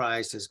lowest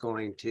price is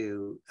going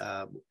to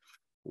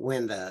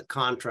win the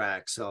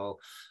contract. So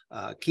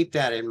keep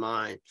that in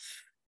mind.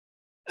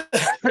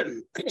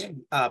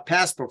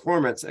 Past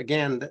performance,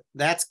 again,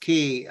 that's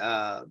key.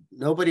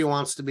 Nobody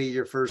wants to be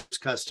your first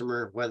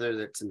customer, whether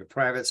it's in the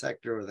private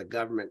sector or the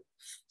government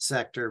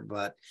sector,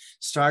 but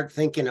start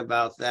thinking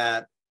about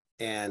that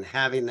and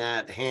having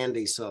that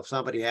handy. So if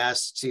somebody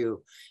asks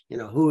you,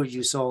 who have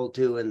you sold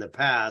to in the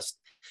past,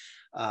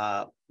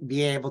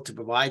 be able to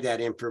provide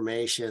that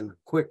information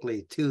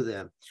quickly to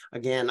them.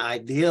 Again,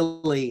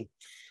 ideally,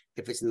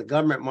 if it's in the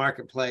government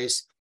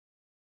marketplace,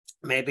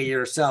 maybe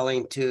you're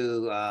selling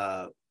to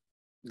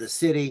the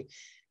city,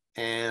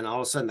 and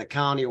all of a sudden the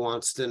county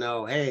wants to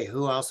know, hey,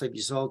 who else have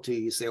you sold to?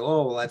 You say,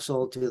 oh, well, I've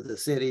sold to the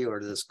city or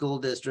the school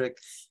district.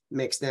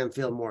 Makes them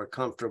feel more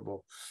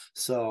comfortable.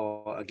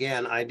 So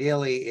again,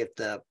 ideally, if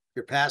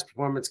your past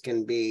performance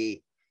can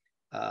be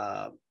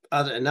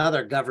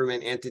another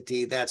government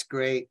entity, that's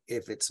great.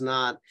 If it's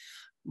not,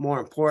 more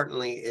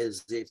importantly,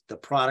 is if the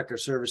product or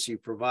service you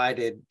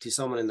provided to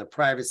someone in the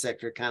private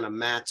sector kind of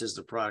matches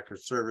the product or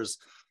service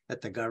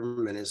that the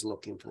government is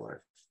looking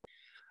for.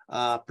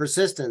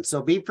 Persistence.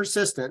 So be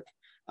persistent,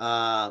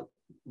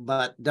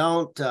 but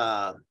don't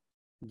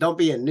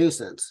be a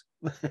nuisance.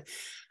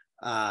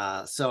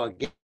 So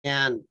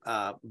again,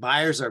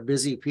 buyers are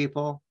busy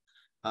people.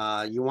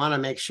 You want to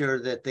make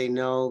sure that they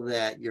know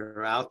that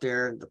you're out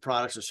there, the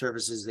products or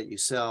services that you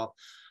sell,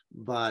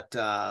 but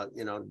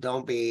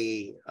don't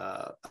be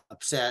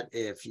upset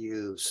if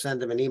you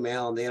send them an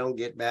email and they don't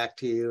get back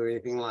to you or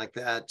anything like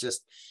that.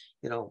 Just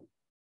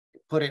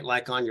put it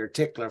like on your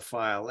tickler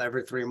file.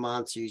 Every 3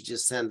 months, you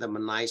just send them a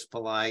nice,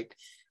 polite,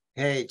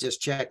 hey,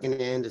 just checking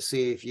in to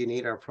see if you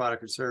need our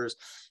product or service.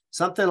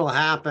 Something will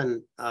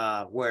happen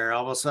where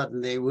all of a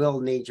sudden they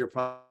will need your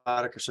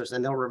product or service,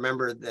 and they'll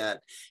remember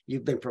that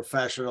you've been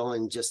professional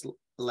and just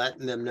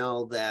letting them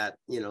know that,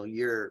 you know,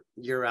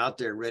 you're out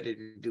there ready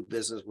to do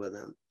business with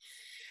them.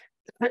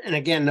 And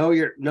again, know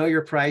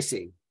your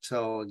pricing.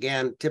 So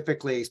again,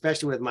 typically,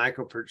 especially with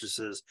micro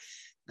purchases,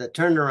 the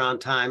turnaround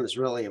time is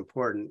really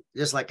important.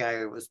 Just like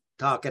I was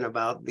talking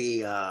about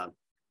the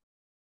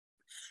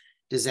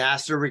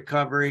disaster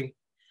recovery,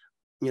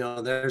 you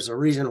know, there's a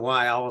reason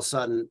why all of a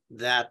sudden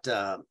that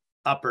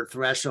upper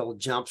threshold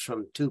jumps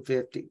from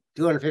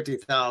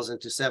 250,000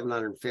 to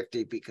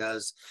 750,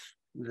 because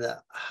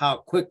how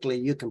quickly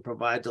you can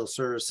provide those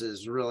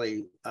services is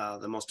really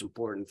the most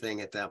important thing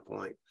at that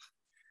point.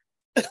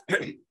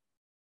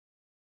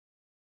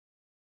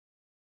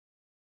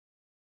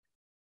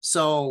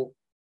 So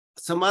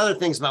some other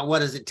things about what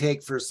does it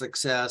take for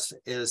success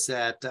is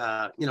that,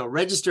 you know,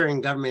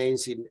 registering government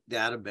agency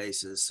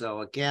databases.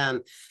 So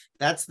again,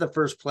 that's the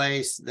first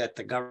place that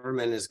the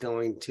government is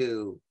going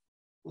to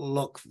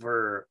look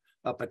for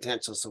a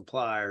potential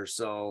supplier.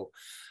 So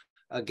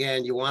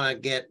again, you want to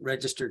get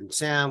registered in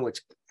SAM,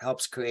 which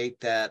helps create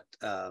that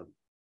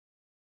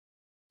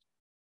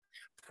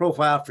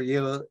profile for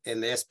you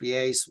in the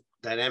SBA's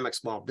Dynamic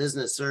Small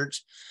Business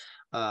Search.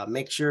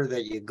 Make sure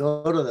that you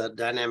go to the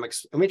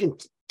Dynamics, and we can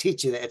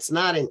teach you that. It's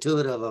not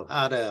intuitive of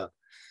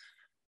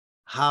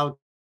how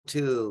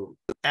to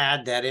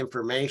add that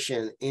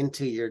information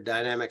into your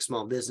Dynamic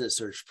Small Business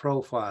Search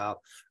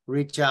profile.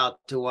 Reach out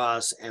to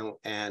us,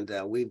 and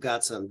we've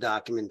got some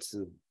documents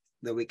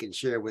that we can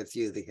share with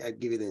you that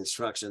give you the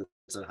instructions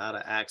on how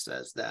to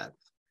access that.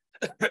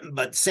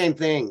 But same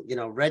thing, you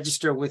know,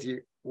 register with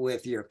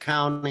your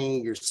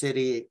county, your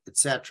city,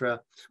 etc.,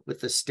 with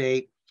the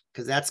state,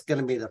 because that's going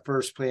to be the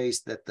first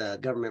place that the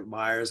government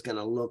buyer is going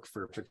to look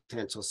for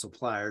potential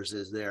suppliers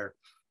is there.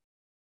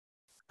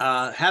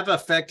 Have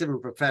effective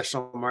and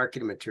professional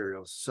marketing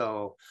materials.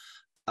 So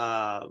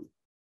I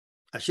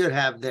should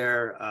have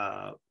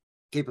their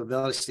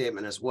capability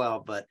statement as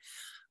well, but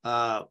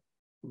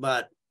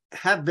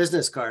have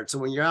business cards. So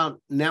when you're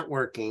out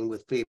networking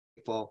with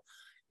people,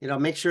 you know,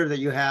 make sure that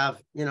you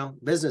have, you know,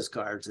 business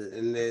cards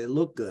and they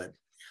look good.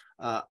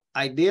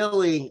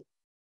 Ideally,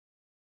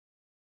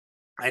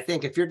 I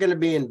think if you're going to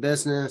be in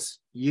business,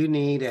 you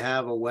need to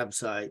have a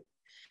website,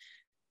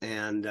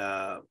 and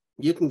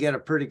you can get a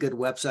pretty good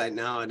website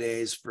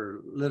nowadays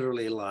for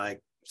literally like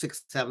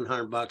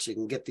 $600-700. You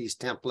can get these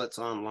templates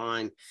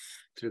online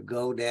through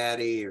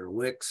GoDaddy or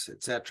Wix,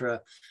 etc.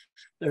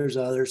 There's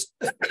others,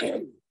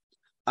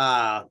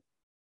 but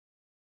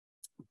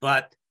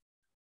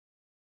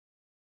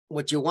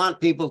what you want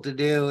people to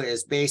do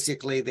is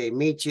basically they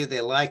meet you,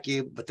 they like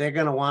you, but they're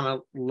going to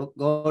want to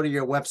go to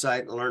your website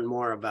and learn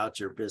more about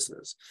your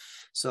business.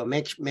 So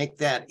make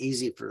that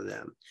easy for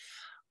them.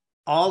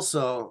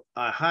 Also,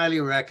 I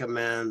highly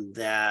recommend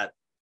that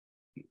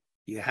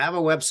you have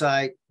a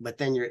website, but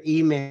then your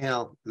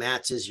email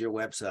matches your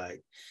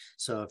website.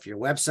 So if your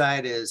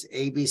website is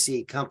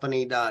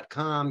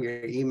abccompany.com,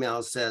 your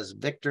email says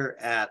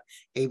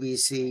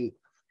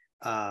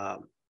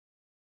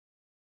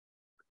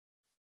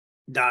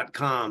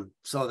victor@abc.com,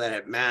 so that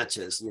it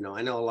matches. You know,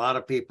 I know a lot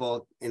of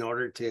people, in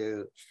order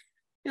to,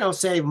 you know,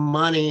 save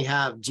money,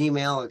 have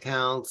Gmail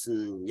accounts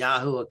and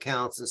Yahoo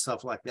accounts and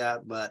stuff like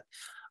that, but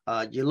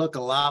you look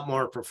a lot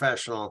more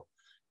professional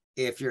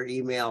if your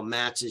email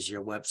matches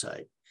your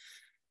website.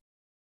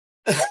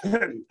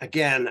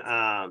 Again,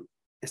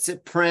 it's a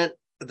print.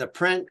 The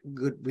print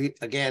could be,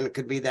 again, it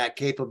could be that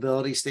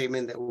capability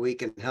statement that we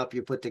can help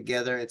you put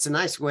together. It's a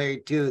nice way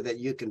too that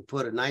you can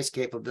put a nice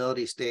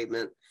capability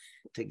statement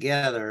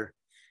together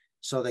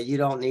so that you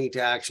don't need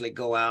to actually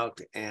go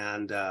out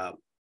and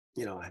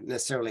you know,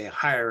 necessarily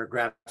hire a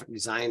graphic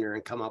designer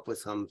and come up with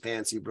some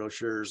fancy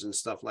brochures and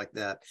stuff like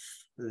that.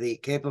 The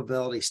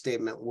capability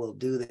statement will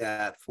do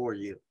that for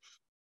you.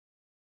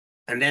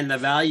 And then the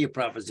value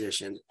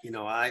proposition, you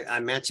know, I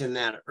mentioned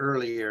that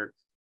earlier,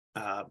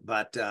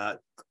 but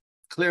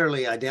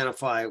clearly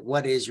identify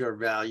what is your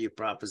value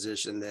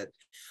proposition that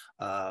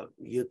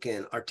you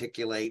can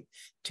articulate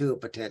to a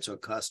potential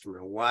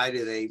customer. Why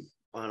do they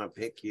want to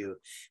pick you?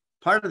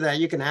 Part of that,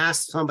 you can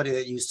ask somebody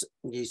that you've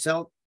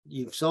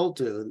sold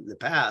to in the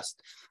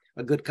past,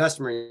 a good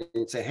customer,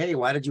 and say, hey,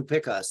 why did you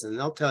pick us? And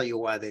they'll tell you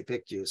why they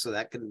picked you. So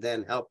that can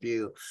then help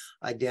you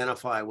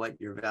identify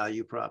what your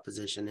value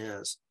proposition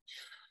is.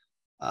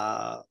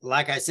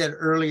 Like I said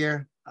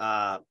earlier,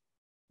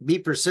 be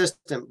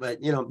persistent,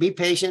 but, you know, be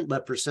patient,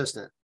 but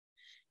persistent.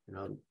 You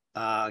know,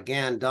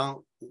 again,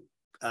 don't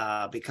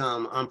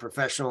become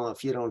unprofessional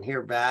if you don't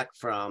hear back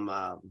from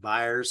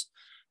buyers.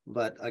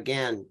 But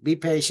again, be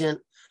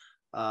patient.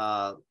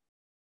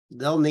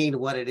 They'll need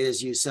what it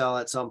is you sell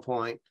at some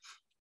point.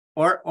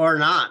 or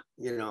not.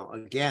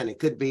 Again, it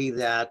could be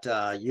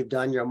that you've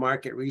done your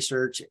market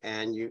research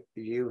and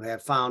you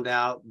have found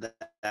out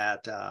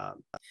that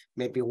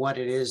maybe what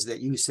it is that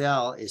you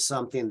sell is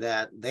something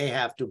that they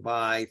have to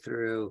buy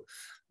through,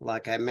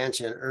 like I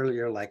mentioned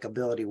earlier, like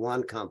Ability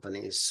One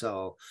companies.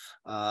 So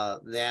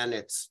then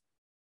it's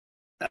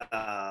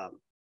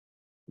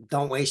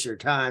don't waste your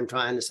time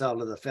trying to sell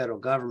to the federal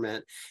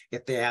government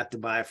if they have to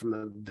buy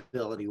from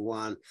Ability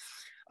One.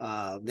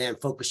 Then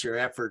focus your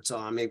efforts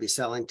on maybe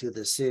selling to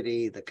the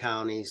city, the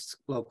counties,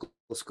 local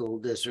school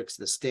districts,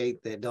 the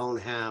state that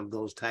don't have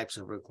those types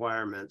of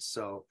requirements.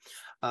 So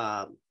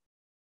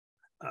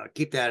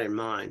keep that in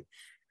mind.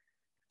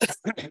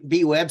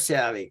 Be web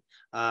savvy.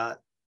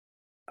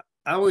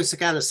 I always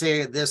kind of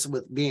say this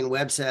with being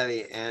web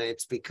savvy, and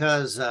it's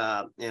because,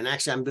 and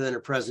actually I'm doing a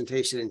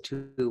presentation in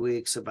 2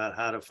 weeks about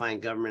how to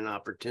find government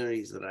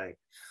opportunities that I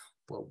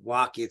will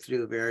walk you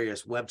through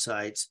various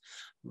websites,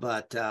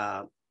 but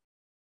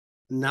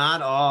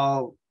not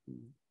all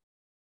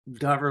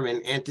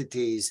government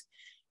entities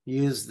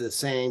use the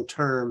same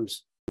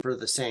terms for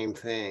the same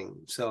thing.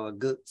 So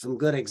some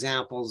good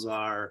examples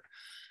are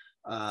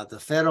the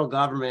federal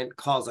government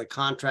calls a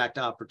contract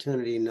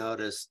opportunity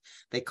notice,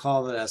 they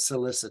call it a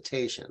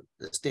solicitation.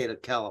 The state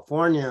of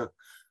California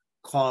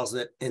calls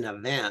it an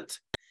event.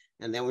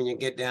 And then when you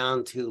get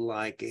down to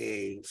like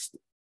a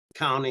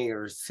county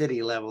or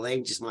city level, they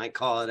just might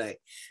call it a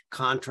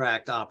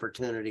contract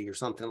opportunity or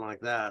something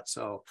like that.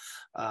 So,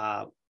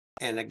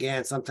 and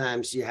again,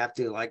 sometimes you have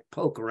to like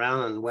poke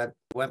around on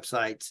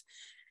websites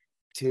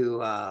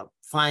to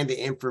find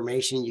the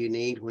information you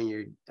need when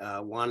you're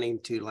wanting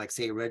to, like,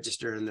 say,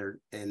 register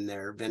in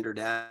their vendor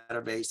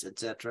database,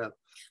 etc.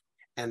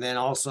 And then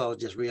also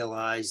just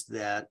realize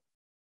that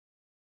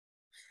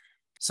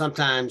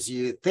sometimes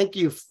you think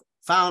you've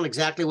found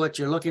exactly what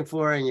you're looking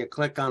for, and you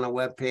click on a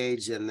web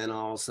page, and then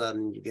all of a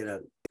sudden you get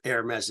an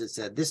error message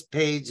that this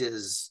page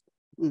is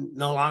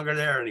no longer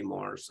there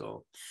anymore.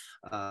 So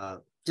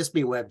just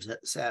be web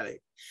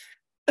savvy.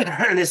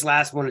 And this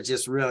last one is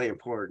just really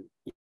important.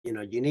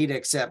 You need to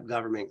accept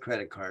government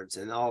credit cards,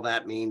 and all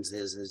that means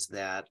is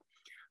that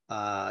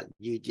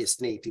you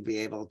just need to be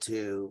able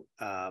to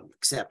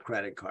accept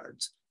credit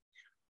cards.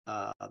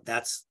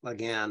 That's,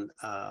 again,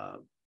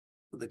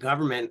 the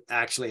government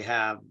actually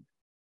have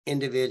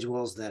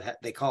individuals that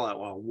they call it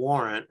a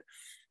warrant,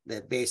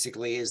 that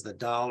basically is the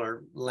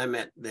dollar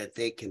limit that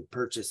they can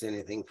purchase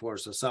anything for.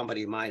 So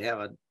somebody might have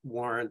a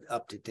warrant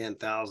up to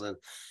 10,000,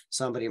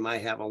 somebody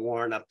might have a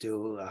warrant up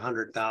to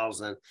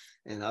 100,000,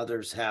 and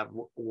others have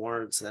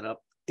warrants that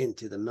up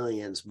into the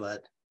millions.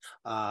 But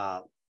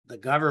the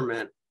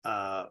government,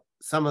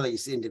 some of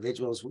these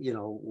individuals,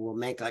 will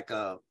make like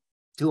a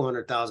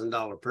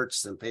 $200,000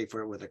 purchase and pay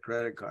for it with a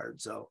credit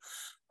card. So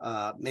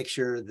make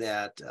sure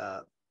that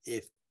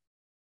if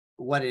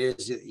what it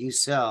is that you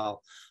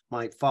sell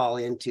might fall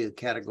into a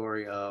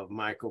category of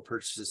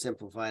micropurchases,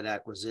 simplified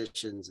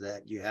acquisitions,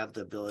 that you have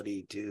the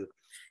ability to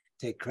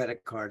take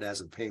credit card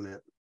as a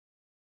payment.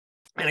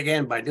 And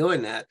again, by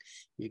doing that,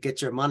 you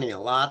get your money a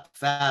lot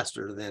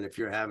faster than if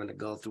you're having to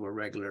go through a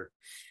regular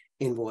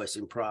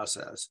invoicing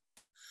process.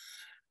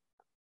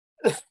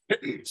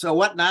 So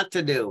what not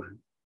to do?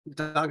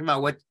 We're talking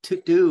about what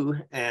to do,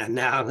 and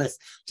now let's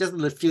just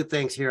a few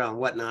things here on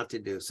what not to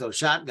do. So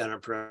shotgun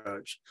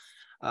approach.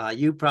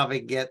 You probably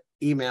get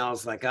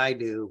emails like I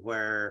do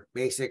where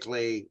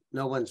basically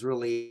no one's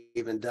really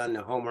even done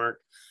the homework,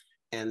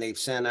 and they've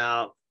sent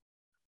out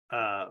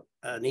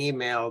an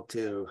email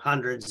to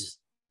hundreds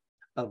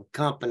of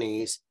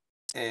companies,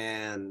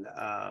 and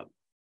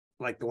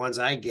like the ones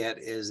I get,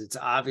 is it's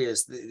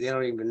obvious that they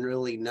don't even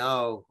really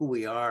know who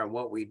we are and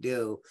what we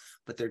do,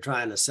 but they're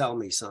trying to sell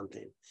me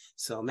something.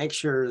 So make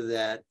sure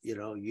that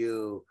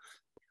you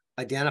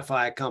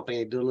identify a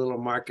company, do a little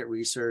market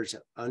research,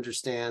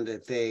 understand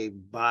if they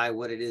buy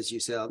what it is you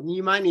sell.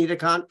 You might need to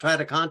try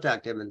to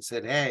contact them and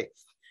say, hey,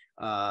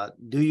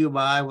 do you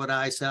buy what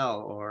I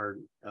sell? Or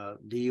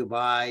do you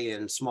buy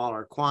in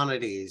smaller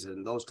quantities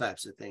and those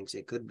types of things?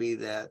 It could be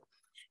that,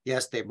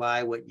 yes, they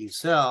buy what you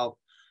sell,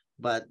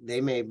 but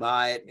they may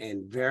buy it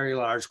in very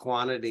large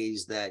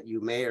quantities that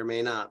you may or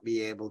may not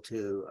be able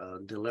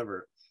to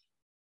deliver.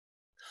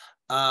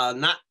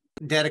 Not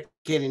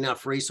dedicate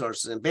enough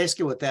resources. And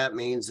basically what that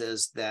means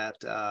is that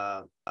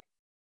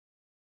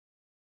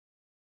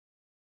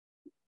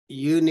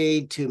you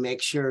need to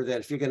make sure that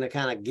if you're going to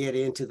kind of get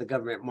into the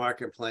government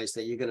marketplace,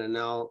 that you're going to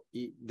know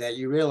that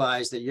you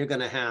realize that you're going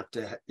to have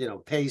to,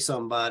 pay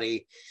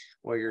somebody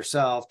or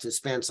yourself to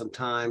spend some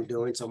time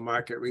doing some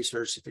market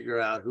research to figure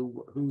out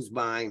who's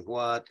buying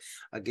what.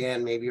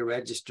 Again, maybe you're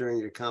registering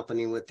your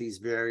company with these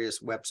various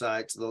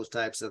websites, those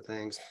types of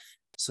things.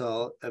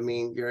 So, I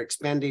mean, you're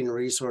expending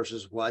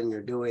resources when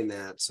you're doing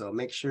that. So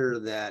make sure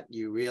that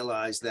you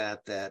realize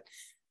that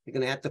you're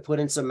going to have to put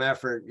in some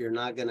effort. You're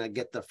not going to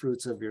get the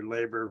fruits of your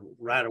labor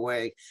right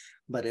away,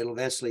 but it'll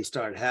eventually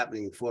start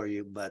happening for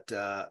you. But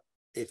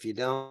if you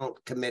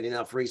don't commit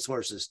enough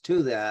resources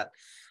to that,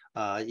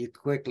 you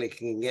quickly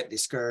can get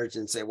discouraged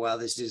and say, well,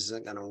 this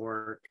isn't going to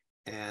work.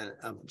 and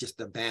just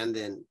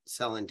abandon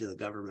selling to the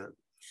government.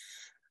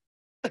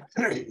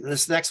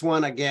 This next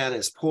one again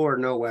is poor,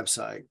 no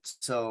website.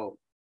 So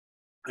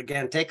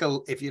again,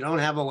 if you don't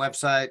have a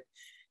website,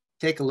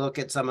 take a look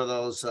at some of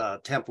those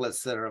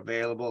templates that are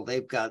available.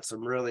 They've got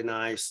some really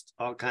nice,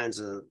 all kinds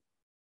of,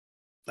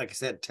 like I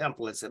said,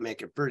 templates that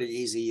make it pretty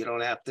easy. You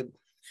don't have to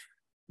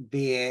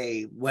be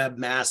a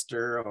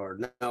webmaster or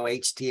know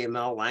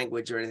HTML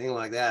language or anything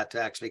like that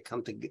to actually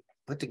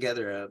put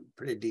together a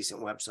pretty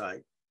decent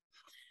website.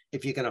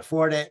 If you can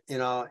afford it, you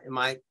know, it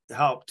might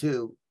help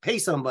to pay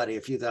somebody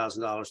a few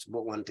 $1,000s to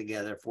put one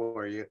together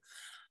for you.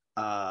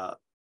 But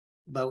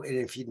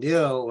if you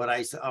do, what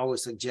I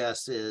always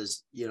suggest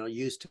is, you know,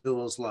 use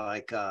tools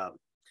like a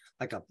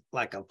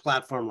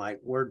platform like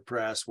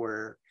WordPress,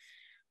 where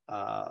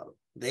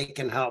they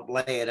can help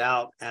lay it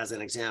out as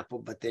an example,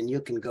 but then you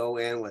can go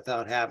in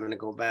without having to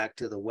go back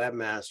to the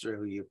webmaster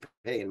who you're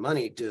paying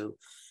money to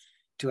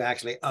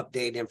actually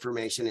update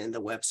information in the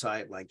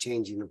website, like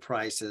changing the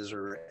prices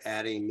or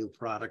adding new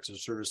products or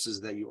services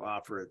that you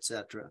offer,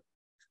 etc.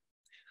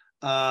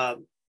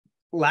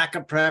 Lack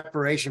of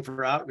preparation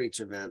for outreach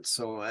events.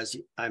 So as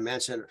I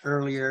mentioned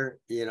earlier,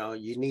 you know,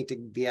 you need to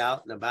be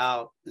out and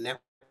about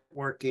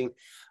networking,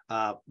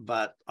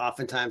 but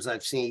oftentimes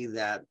I've seen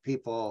that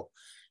people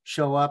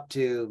show up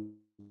to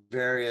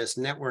various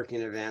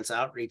networking events,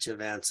 outreach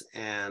events,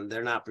 and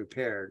they're not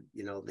prepared.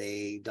 You know,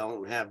 they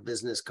don't have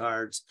business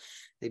cards.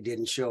 They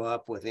didn't show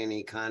up with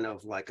any kind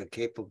of like a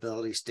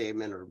capability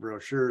statement or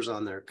brochures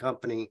on their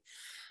company.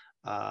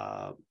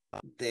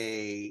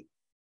 They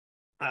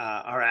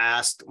are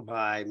asked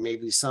by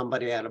maybe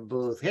somebody at a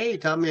booth, hey,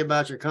 tell me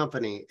about your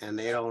company. And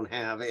they don't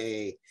have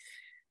a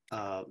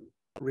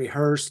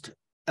rehearsed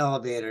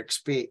elevator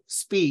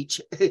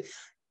speech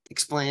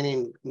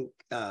explaining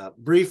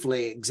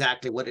briefly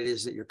exactly what it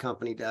is that your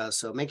company does.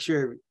 So make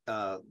sure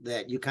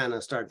that you kind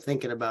of start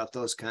thinking about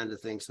those kinds of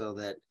things so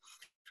that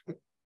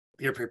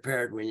you're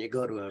prepared when you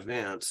go to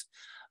events.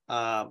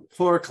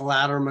 For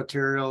collateral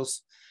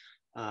materials,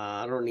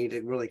 I don't need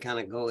to really kind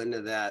of go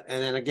into that.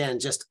 And then again,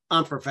 just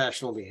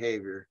unprofessional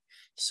behavior.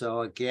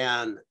 So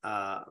again,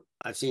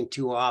 I've seen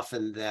too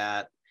often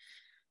that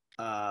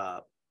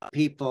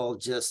people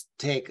just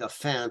take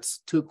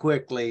offense too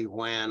quickly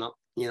when,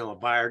 you know, a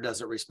buyer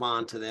doesn't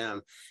respond to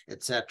them,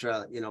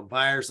 etc. You know,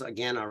 buyers,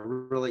 again, are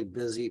really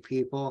busy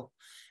people.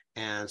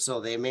 And so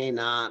they may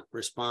not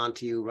respond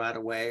to you right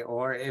away,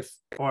 or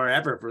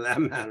ever for that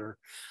matter.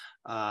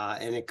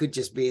 And it could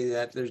just be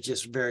that they're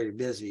just very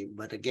busy.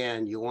 But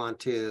again, you want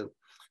to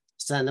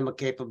send them a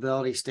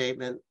capability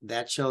statement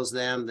that shows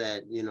them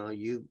that, you know,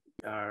 you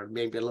are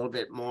maybe a little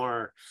bit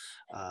more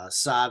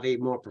savvy,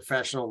 more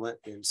professional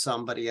than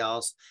somebody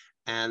else.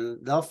 And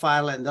they'll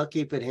file it and they'll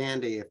keep it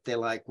handy if they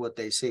like what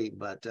they see.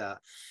 But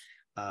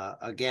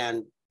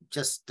again,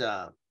 just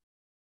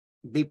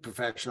be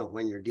professional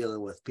when you're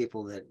dealing with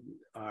people that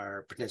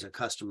are potential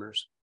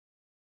customers.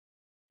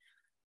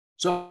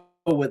 So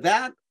with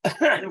that,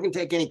 I can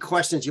take any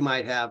questions you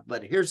might have,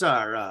 but here's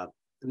our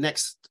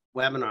next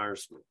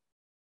webinars.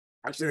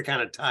 Actually, they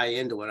kind of tie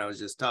into what I was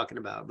just talking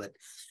about, but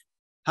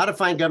how to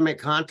find government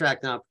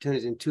contract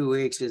opportunities in 2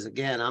 weeks is,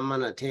 again, I'm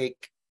going to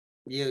take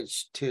you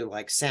to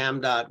like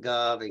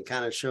sam.gov and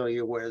kind of show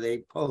you where they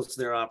post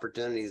their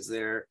opportunities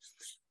there,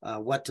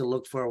 what to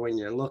look for when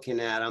you're looking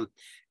at them.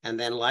 And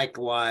then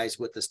likewise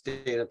with the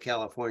state of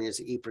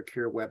California's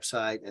eProcure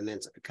website, and then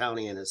a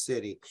county and a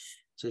city.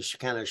 So she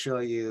kind of show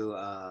you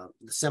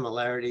the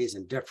similarities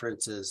and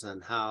differences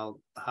and how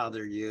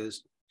they're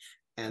used.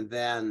 And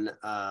then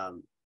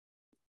on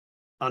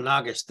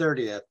August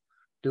 30th,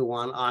 do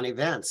one on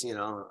events, you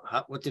know,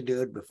 what to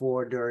do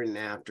before, during, and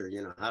after,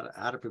 you know,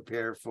 how to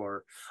prepare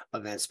for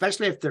events,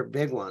 especially if they're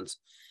big ones.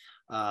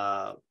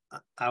 I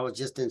was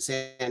just in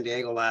San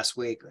Diego last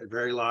week, a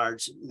very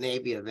large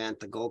Navy event,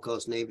 the Gold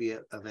Coast Navy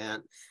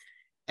event.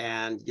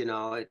 And, you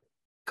know, it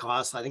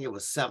cost, I think it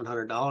was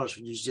 $700 for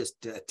you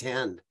just to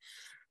attend.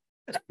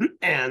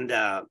 And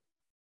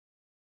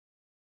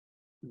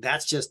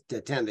that's just to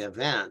attend the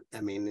event. I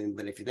mean,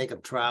 but if you think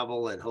of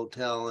travel and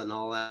hotel and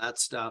all that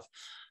stuff,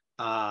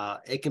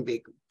 it can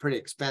be pretty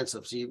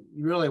expensive. So you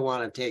really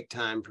want to take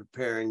time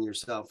preparing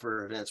yourself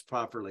for events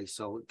properly.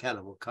 So we kind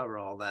of will cover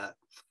all that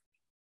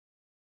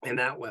in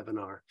that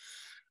webinar.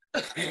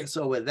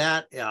 So with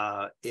that,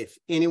 if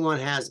anyone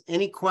has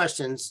any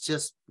questions,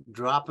 just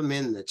drop them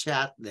in the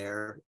chat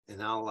there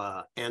and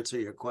I'll answer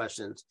your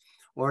questions,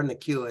 or in the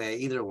QA,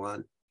 either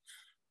one.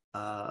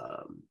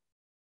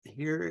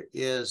 Here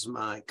is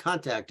my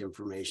contact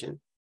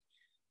information.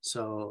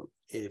 So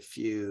if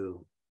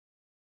you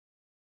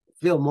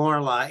feel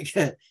more like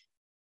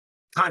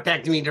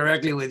contacting me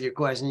directly with your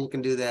question, you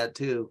can do that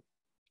too.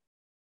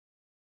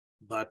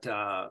 But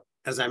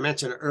as I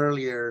mentioned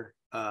earlier,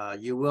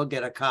 you will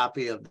get a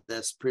copy of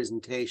this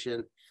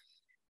presentation.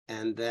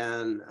 And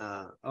then,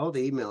 oh,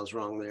 the email is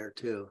wrong there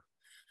too.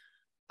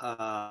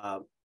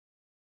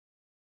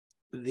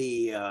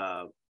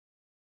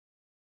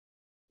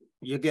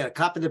 You get a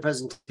copy of the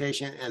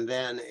presentation and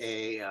then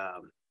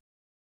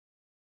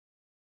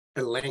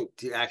a link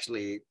to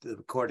actually the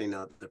recording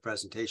of the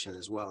presentation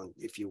as well,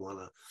 if you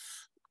want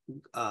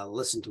to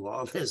listen to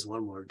all this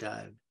one more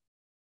time.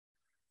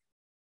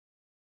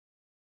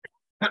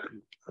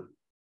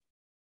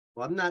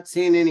 Well, I'm not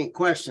seeing any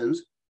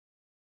questions.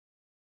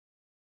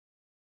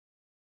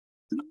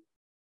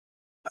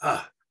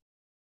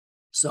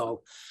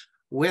 So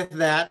with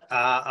that,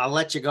 I'll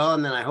let you go,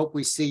 and then I hope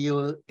we see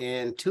you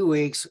in 2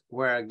 weeks,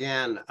 where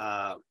again,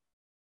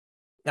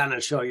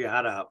 gonna show you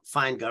how to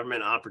find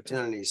government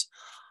opportunities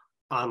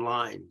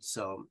online.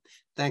 So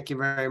thank you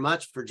very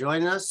much for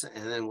joining us,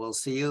 and then we'll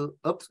see you.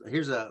 Oops,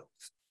 here's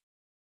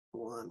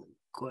one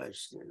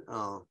question.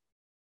 Oh,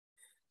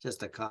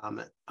 just a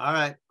comment. All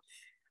right.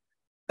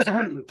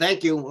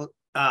 Thank you.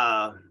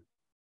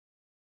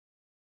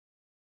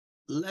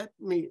 Let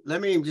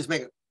me just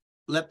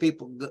let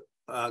people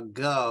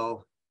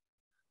go.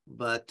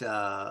 But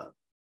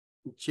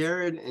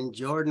Jared and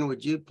Jordan,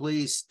 would you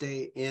please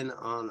stay in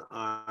on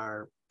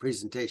our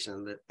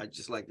presentation? That I'd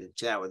just like to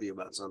chat with you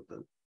about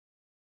something.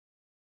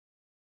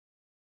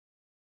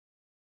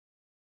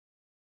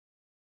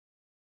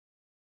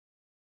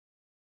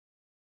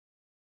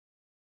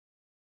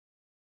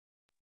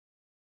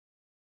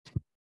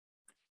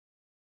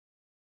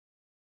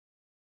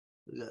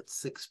 We got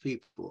 6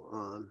 people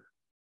on.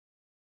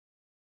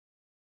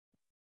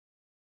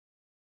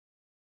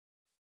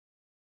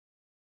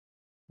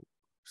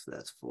 So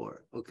that's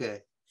 4.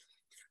 Okay.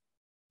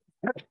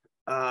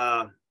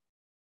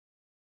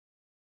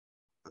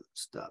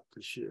 Stop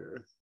the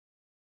share.